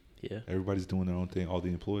busy. Yeah. Everybody's doing their own thing. All the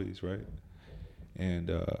employees, right?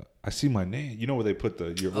 And I see my name. You know where they put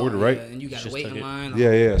your order, right? And you got to wait in line.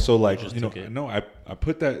 Yeah. So like, I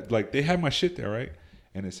put that, like, they had my shit there, right?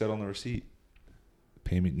 And it said on the receipt,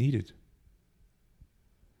 payment needed.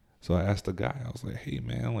 So I asked the guy, I was like, hey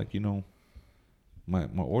man, like,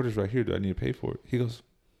 my order's right here. Do I need to pay for it? He goes,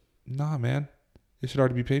 nah, man, it should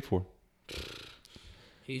already be paid for.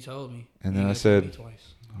 He told me. And then I said,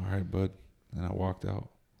 all right, bud. And I walked out.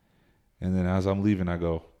 And then as I'm leaving, I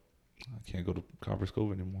go, I can't go to Copper's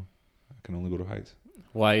Cove anymore. I can only go to Heights.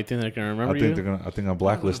 Why? You think they're gonna remember you? I think I'm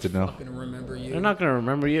blacklisted now. Remember you. They're not gonna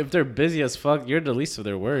remember you if they're busy as fuck. You're the least of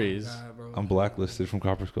their worries. God, bro. I'm blacklisted from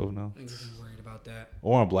Copper's Cove now. I'm worried about that.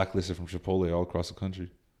 Or I'm blacklisted from Chipotle all across the country.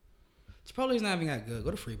 Chipotle's not even that good.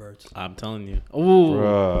 Go to Freebirds. I'm telling you. Ooh.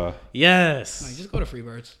 Bruh. Yes. Like, just go to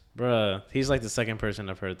Freebirds. Bruh. He's like the second person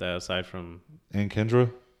I've heard that aside from And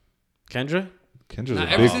Kendra? Kendra? Kendra's Now, a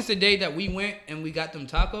ever big... since the day that we went and we got them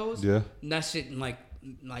tacos, Yeah. that shit like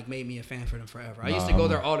made me a fan for them forever. I used to go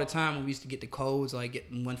there all the time when we used to get the codes, like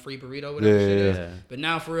get one free burrito, whatever shit is. Yeah. But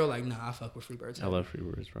now for real, like, nah, I fuck with Freebirds. I love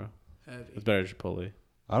Freebirds, bro. Heavy. It's better than Chipotle.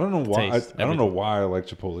 I don't know why. Taste, I don't know why I like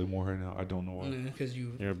Chipotle more right now. I don't know why. Because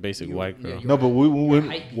You're a basic white girl. No, but when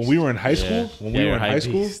we were in high school,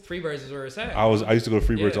 Freebirds is where it's at. I used to go to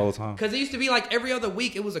Freebirds all the time. Because it used to be like every other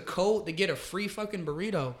week, it was a code to get a free fucking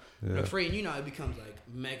burrito. Yeah. Free, and it becomes like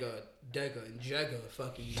mega, dega, and jega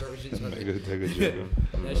fucking versions of Mega, it. dega, jega.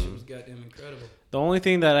 That shit was goddamn incredible. The only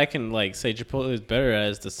thing that I can like say Chipotle is better at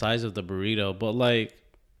is the size of the burrito. But like,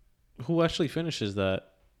 who actually finishes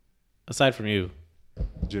that? Aside from you.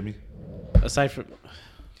 Jimmy. Aside from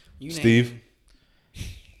Steve.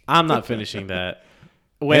 I'm not finishing that.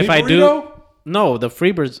 Wait, Any if I burrito? do, no, the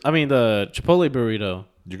the Chipotle burrito.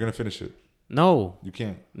 You're gonna finish it. No, You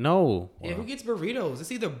can't. no. Yeah, who gets burritos?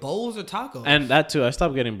 It's either bowls or tacos. And that too, I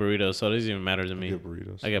stopped getting burritos, so it doesn't even matter to me. I get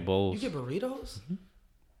burritos. I get bowls. You get burritos?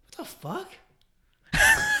 What the fuck?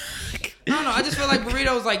 I don't know. I just feel like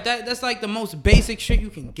burritos like that. That's like the most basic shit you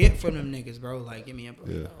can get from them niggas, bro. Like, give me a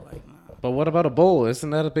burrito. Yeah. Like, nah. But what about a bowl? Isn't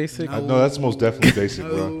that a basic? No, that's most definitely basic,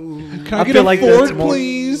 bro. No. I feel like that's more,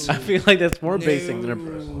 please? I feel like that's more basic than a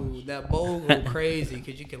burrito. No, that bowl go crazy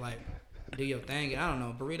because you can like do your thing. I don't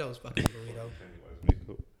know. Burritos, fucking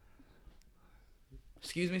burrito.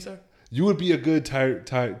 Excuse me, sir. You would be a good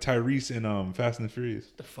Tyrese in Fast and the Furious.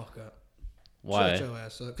 The fuck up. Why? Shut your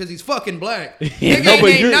ass up. Because he's fucking black. Yeah, Nigga no, but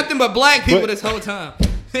ain't you're- nothing but black people this whole time.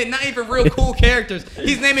 Not even real cool characters.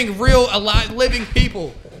 He's naming real, alive, living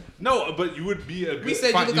people. No, but you would be a good. We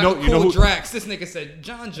said fine, you look like a cool who, Drax. This nigga said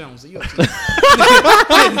John Jones.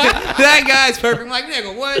 That guy's perfect. I'm like,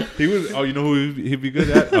 nigga, what? He was. Oh, you know who he'd be good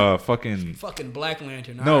at? Fucking. Fucking Black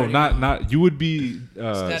Lantern. I No, already know. not. You would be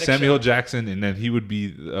Static Samuel Shock. Jackson, and then he would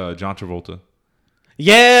be John Travolta.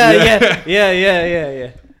 Yeah.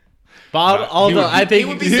 But although I He think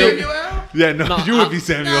would be Samuel L. Yeah, no, No, you would be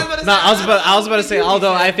Samuel. I was about to say,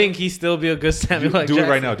 although I think he still be a good Samuel L. Do it right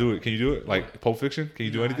Jackson. now. Do it. Can you do it? Like Pulp Fiction? Can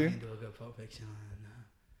you do I anything? can't do a good Pulp Fiction.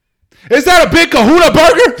 Is that a big Kahuna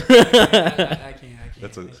burger? I can't.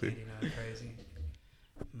 That's I a- can't do nothing crazy.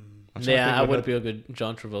 Yeah, I would be a good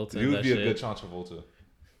John Travolta. You in would that be shit. a good John Travolta.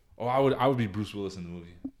 Oh, I would be Bruce Willis in the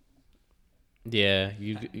movie. Yeah,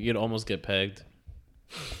 you'd almost get pegged.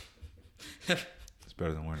 It's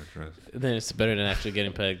better than wearing a dress. Then it's better than actually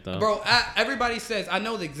getting pegged, though. Bro, everybody says, I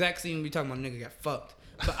know the exact scene we talking about, nigga got fucked.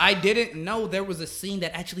 But I didn't know there was a scene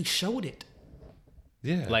that actually showed it.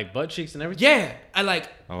 Yeah. Like butt cheeks and everything. Yeah, I like.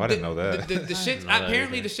 Oh, I didn't know that. The shit. know that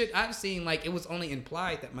Apparently, either. the shit I've seen, like, it was only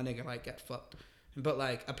implied that my nigga like got fucked. But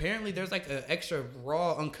like, apparently, there's like an extra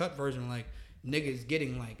raw, uncut version, like niggas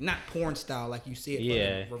getting like not porn style like you see it.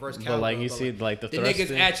 Yeah, but reverse but cowgirl, like you see like the niggas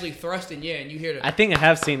thrusting. actually thrusting. Yeah, and you hear the. I think I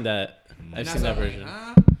have seen that. I've and seen that I'm version. Like,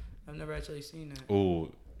 huh? I've never actually seen that. Oh,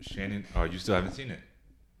 Shannon. Oh, you still haven't seen it.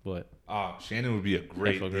 What? Shannon would be a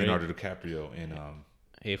great Hateful Great. Leonardo DiCaprio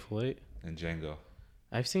Hateful Eight. in Django.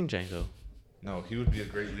 I've seen Django. No, he would be a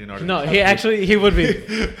great Leonardo. No, DiCaprio. he would be.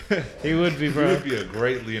 He would be, He bro. would be a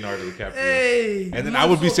great Leonardo DiCaprio. Hey, And then I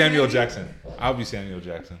would be Samuel Jackson. I would be Samuel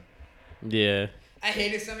Jackson. Yeah. I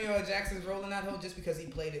hated Samuel L. Jackson's role in that hoe just because he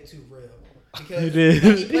played it too real. Because He did.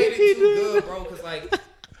 like, he played it too good, bro. Because like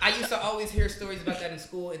I used to always hear stories about that in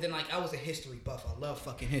school, and then like I was a history buff. I love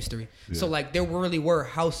fucking history. Yeah. So like there really were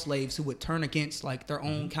house slaves who would turn against like their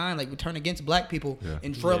own kind, like would turn against black people, Yeah.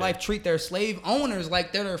 and for Yeah. life treat their slave owners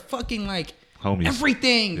like they're fucking like Homies.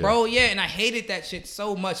 everything, Yeah. bro. Yeah, and I hated that shit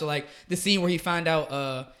so much. Like the scene where he found out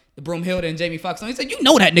the Broomhilda and Jamie Foxx. He said, "You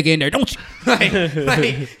know that nigga in there, don't you?" like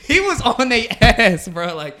he was on their ass,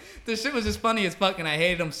 bro. Like the shit was just funny as fuck, and I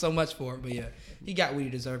hated him so much for it. But yeah, he got what he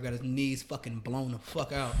deserved. Got his knees fucking blown the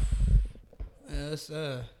fuck out.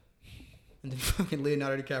 And then fucking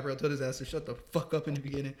Leonardo DiCaprio told his ass to shut the fuck up in the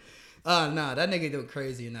beginning. Nah, that nigga did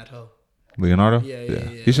crazy in that hoe. Leonardo? Yeah.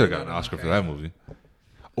 He should have gotten an Leonardo Oscar for crazy. that movie.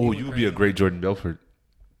 Oh, went you would be a crazy. great Jordan Belfort.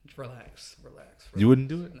 Relax. You wouldn't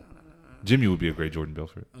do it? No. Jimmy would be a great Jordan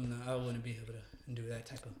Belfort. I wouldn't be able to do that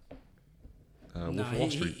type of. Wolf of Wall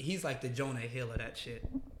Street. He's like the Jonah Hill of that shit.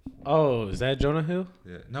 Oh, is that Jonah Hill?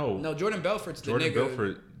 Yeah. No. No, Jordan Belfort's the Jordan nigga.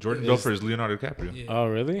 Belfort. Jordan Belfort is Leonardo DiCaprio. Yeah. Oh,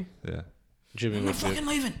 really? Yeah. Jimmy I'm not would be. fucking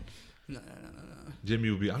leaving. No. Jimmy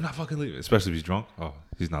would be. I'm not fucking leaving, especially if he's drunk. Oh,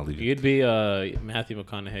 he's not leaving. You'd be Matthew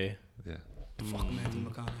McConaughey. Yeah. Fuck Matthew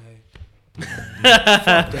McConaughey.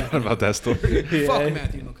 What about that story? Fuck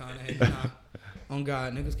Matthew McConaughey. Nah. On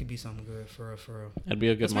God, niggas could be something good for real. I'd be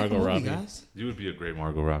a good Let's make a Margot movie, Robbie. guys. You would be a great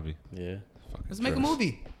Margot Robbie. Yeah. Fucking Let's make a dress.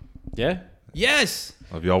 movie. Yeah. Yes.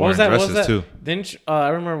 Of y'all What wearing was that? dresses too. Didn't I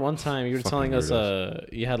remember one time you were Fucking telling us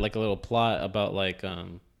weirdos. you had like a little plot about like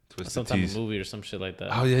Twisted some type teas. of movie or some shit like that.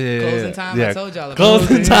 Oh yeah. Closing time. Yeah. I told y'all. About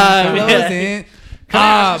Closing time, yeah. Closing.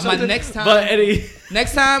 My something? next time. But Eddie,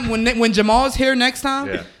 Next time when Jamal's here next time,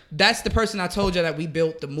 Yeah. that's the person I told you that we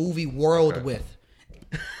built the movie world Okay. with.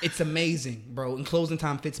 It's amazing, bro. And Closing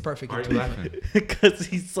Time fits perfect. Why are into you it. laughing? because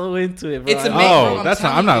he's so into it, bro. It's I- amazing. Oh, I'm that's not.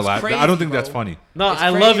 telling I'm you, not it's laughing. I crazy, don't think bro. that's funny. No, It's I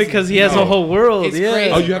love it crazy. because he has No. a whole world. It's yeah.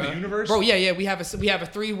 crazy. Oh, you have a universe? Bro, yeah, we have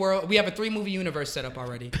a 3 movie universe set up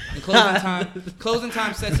already. And Closing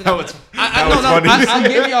Time sets it That up. was- that was funny.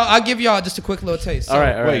 I'll give y'all just a quick little taste. So, All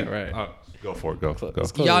right. Wait. Go for it. Go.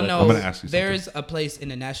 Close y'all it. know I'm gonna ask you there's a place in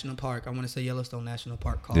the national park. I want to say Yellowstone National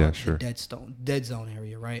Park called Yeah, sure. the Dead Zone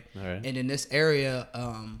area, right? All right. And in this area,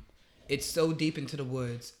 it's so deep into the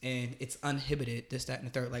woods and it's uninhibited. This, that, and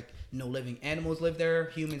the third. Like no living animals live there.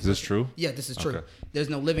 Humans. Is this true? Yeah, this is true. Okay. There's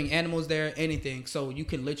no living animals there. Anything. So you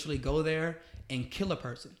can literally go there and kill a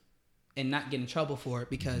person and not get in trouble for it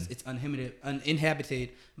because it's uninhabited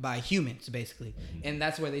by humans, basically. And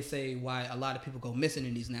that's where they say why a lot of people go missing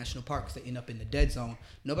in these national parks. They end up in the dead zone.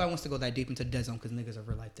 Nobody wants to go that deep into the dead zone because niggas are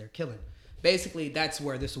real life there killing. Basically, that's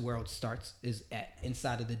where this world starts, is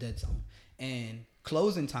inside of the dead zone. And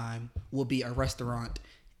Closing Time will be a restaurant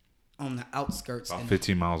on the outskirts. About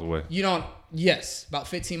 15 miles away. You don't. Yes, about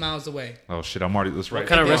 15 miles away. Oh shit! I'm already. Let's write. What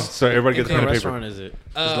kind of restaurant? So everybody gets What kind pen of and paper. restaurant is it?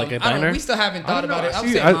 Um, It's like a I don't- diner. we still haven't thought about it. I would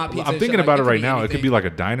See, say mob pizza. I'm and thinking shit, about like, it right could be now. It could anything. be like a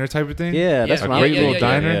diner type of thing. Yeah, that's a what great I'm little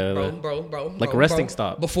diner. Yeah, bro. Like a resting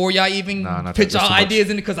stop. Before y'all even Nah, not pitch that. That's y'all too much. ideas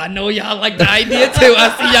in it, because I know y'all like the idea too.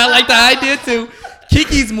 I see y'all like the idea too.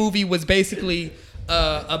 Kiki's movie was basically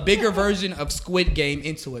a bigger version of Squid Game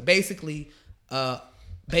into it. Basically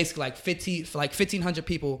like 1,500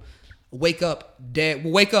 people wake up dead.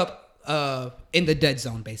 Wake up in the dead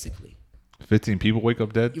zone, basically. 15 people wake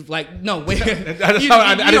up dead. Like no, wait. I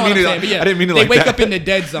didn't mean it They like wake that. up in the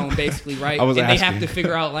dead zone, basically, right? I was and asking. they have to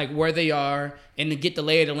figure out like where they are and to get the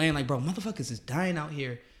lay of the land. Like, bro, motherfuckers is dying out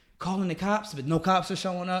here, calling the cops, but no cops are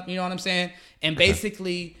showing up. You know what I'm saying? And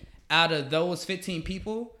basically, out of those 15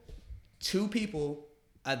 people, 2 people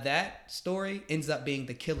of that story ends up being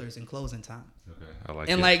the killers in closing time. Okay, I like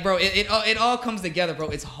And it. like, bro, it all comes together, bro.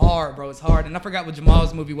 It's hard, bro. It's hard. And I forgot what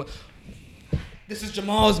Jamal's movie was. This is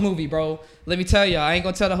Jamal's movie, bro. Let me tell y'all. I ain't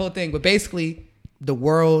gonna tell the whole thing, but basically, the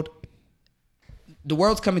world's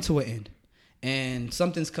coming to an end, and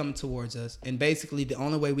something's coming towards us. And basically, the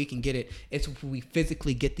only way we can get it is if we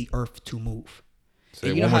physically get the Earth to move. Say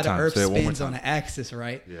And it you know one how more the time. Earth Say it one more spins time. on an axis,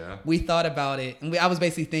 right? Yeah. We thought about it, and I was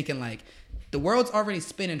basically thinking like, the world's already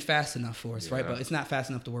spinning fast enough for us, right? Yeah. But it's not fast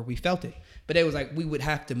enough to where we felt it. But it was like we would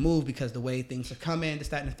have to move because the way things are coming, this,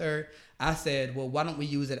 that, and the third. I said, well, why don't we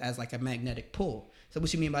use it as like a magnetic pull? So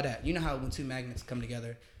what you mean by that? You know how when 2 magnets come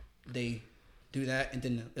together, they do that and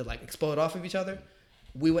then it like explode off of each other?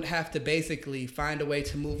 We would have to basically find a way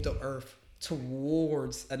to move the Earth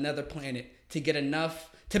towards another planet to get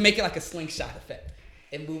enough, to make it like a slingshot effect.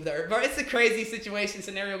 And move the Earth. Bro, it's a crazy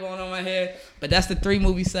scenario going on in my head. But that's the 3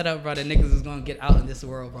 movie setup, bro. The niggas is gonna get out in this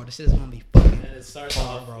world, bro. This shit is gonna be fucking. And it starts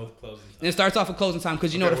off with closing time. And it starts off with closing time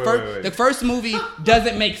because you know Okay, the first movie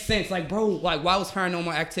doesn't make sense. Like, bro, like why was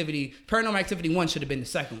Paranormal Activity 1 should have been the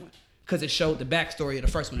second one because it showed the backstory of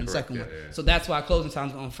the first one and the second one. Yeah. So that's why closing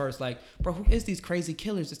time's on first. Like, bro, who is these crazy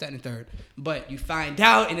killers? This, that, and the third. But you find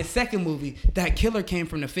out in the second movie that killer came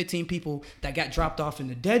from the 15 people that got dropped off in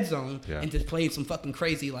the dead zone and just played some fucking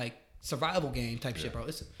crazy like survival game type shit, bro.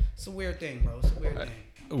 It's a weird thing, bro. It's a weird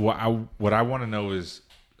thing. What I want to know is,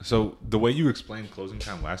 so the way you explained closing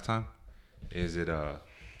time last time, is it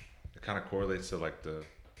kind of correlates to like the,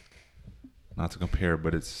 not to compare,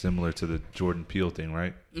 but it's similar to the Jordan Peele thing,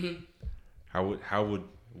 right? Mm-hmm. How would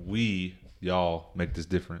y'all make this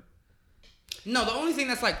different? No, the only thing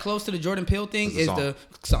that's like close to the Jordan Peele thing Is the is song. the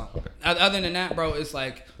song. Okay. Other than that, bro, it's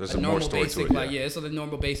like There's a some more normal story to basic, it, like yeah. it's a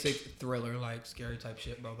normal basic thriller, like scary type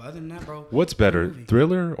shit, bro. But other than that, bro, What's better, movie.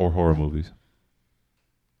 thriller or horror movies?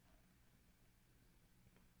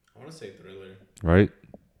 I want to say thriller. Right?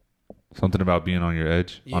 Something about being on your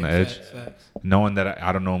edge, Yeah, on the edge, facts. knowing that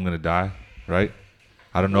I don't know I'm gonna die, right?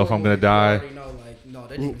 I don't know if I'm Horror gonna movie, you die. already know, like, no,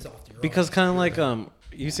 that nigga's off the road. Because kind of like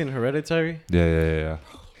you seen Hereditary? Yeah.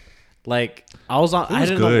 Like I was on, It I was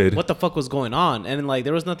didn't good. know what the fuck was going on, and like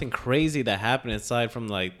there was nothing crazy that happened aside from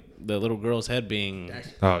like the little girl's head being.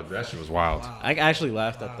 Oh, that shit was wild. I actually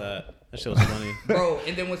laughed at that. That shit was funny. Bro,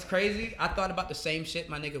 and then what's crazy, I thought about the same shit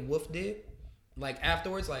my nigga Wolf did. Like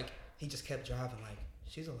afterwards, like he just kept driving like,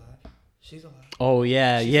 she's alive. She's alive. Oh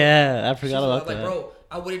yeah, She's yeah. I She's forgot alive. about Like, that. bro,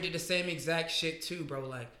 I would have did the same exact shit too, bro.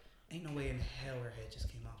 Like, ain't no way in hell her head just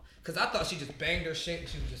came out. Cause I thought she just banged her shit and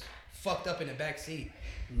she was just fucked up in the back seat.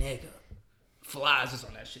 Nigga. Flies is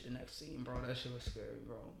on that shit the next scene, bro. That shit was scary,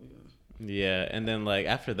 bro. Yeah, and then like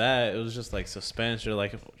after that, it was just like suspense. You're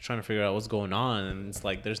like trying to figure out what's going on, and it's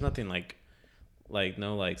like there's nothing like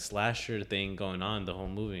no like slasher thing going on the whole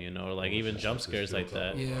movie, you know, or like even jump scares like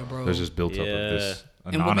that. Yeah, bro. There's just built up of Yeah. this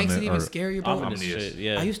And what makes it even anonymous- scarier, bro, Ominous Omnious. shit,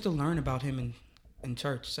 yeah. I used to learn about him in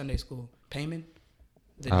church, Sunday school. Payman,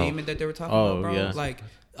 the Oh. demon that they were talking Oh, about, bro. yeah. Like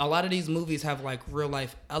a lot of these movies have like real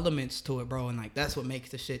life elements to it, bro, and like that's what makes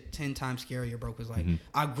the shit 10 times scarier, bro. Cause like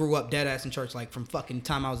I grew up dead ass in church, like from fucking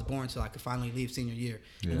time I was born till I could finally leave senior year.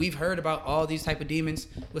 Yeah. And we've heard about all these type of demons.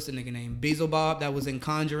 What's the nigga name? Beelzebub that was in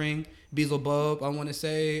Conjuring. Beelzebub, I want to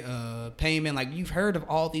say. Payman. Like you've heard of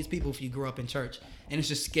all these people if you grew up in church, and it's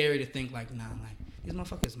just scary to think like, nah, like these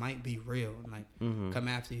motherfuckers might be real and like come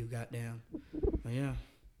after you, goddamn. But yeah,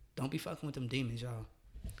 don't be fucking with them demons, y'all.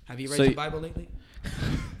 Have you read So your Bible lately?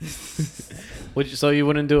 So you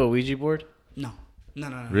wouldn't do a Ouija board? No.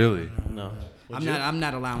 Really? No. I'm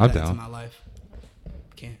not allowing I'm that into down. my life.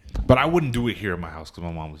 Can't. But I wouldn't do it here at my house because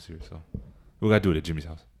my mom was here. So we gotta do it at Jimmy's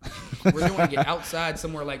house. We're doing it outside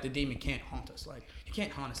somewhere like the demon can't haunt us. Like you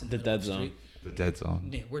can't haunt us in the The middle dead of the zone. street. The dead zone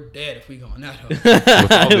Yeah, we're dead if we go in that hole.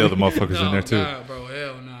 with all the other motherfuckers in there too. Nah, bro,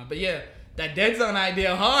 hell nah. But yeah, That Dead Zone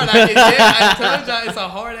idea hard. I told y'all it's a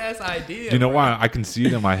hard ass idea. You know why? I can see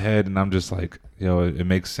it in my head, and I'm just like, yo, it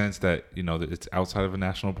makes sense that that it's outside of a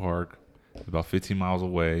national park, about 15 miles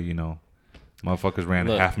away. Motherfuckers ran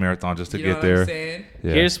a half marathon just to get there.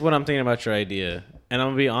 Yeah. Here's what I'm thinking about your idea, and I'm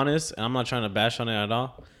gonna be honest, and I'm not trying to bash on it at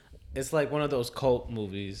all. It's like one of those cult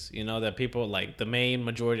movies, that people like the main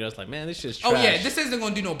majority of us like, man, this shit's trash. Oh yeah, this isn't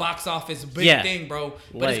gonna do no box office big thing, bro.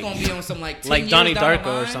 But it's gonna be on some like 10 like years Donnie down the Darko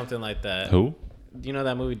or line. something like that. Who? You know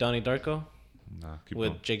that movie Donnie Darko Nah, keep with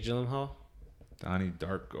going. Jake Gyllenhaal? Donnie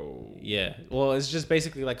Darko. Yeah. Well, it's just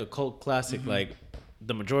basically like a cult classic. Mm-hmm. Like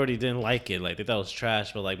the majority didn't like it. Like they thought it was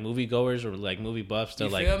trash. But like moviegoers or like movie buffs, they're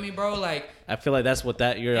like, feel me, bro? Like I feel like that's what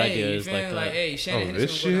your idea is. Hey, Channen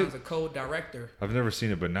this Henderson go down shit? as a co-director. I've never seen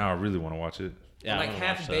it, but now I really want to watch it. Yeah, Like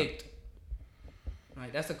Half Baked.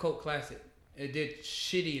 Like that's a cult classic. It did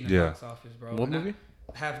shitty in the box office, bro. What movie?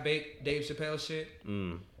 Half Baked, Dave Chappelle shit.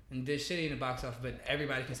 Mm. And did shitty in the box office, but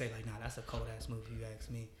everybody can say like, nah, that's a cold ass movie. You ask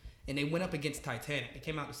me. And they went up against Titanic. It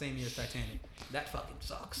came out the same year as Titanic. That fucking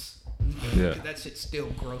sucks. Yeah. That shit's still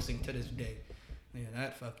grossing to this day. Yeah,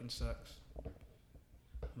 that fucking sucks.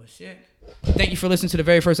 But shit. Thank you for listening to the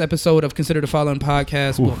very first episode of Consider the Following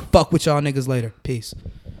podcast. We'll fuck with y'all niggas later. Peace.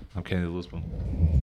 I'm Kennedy Lisbon.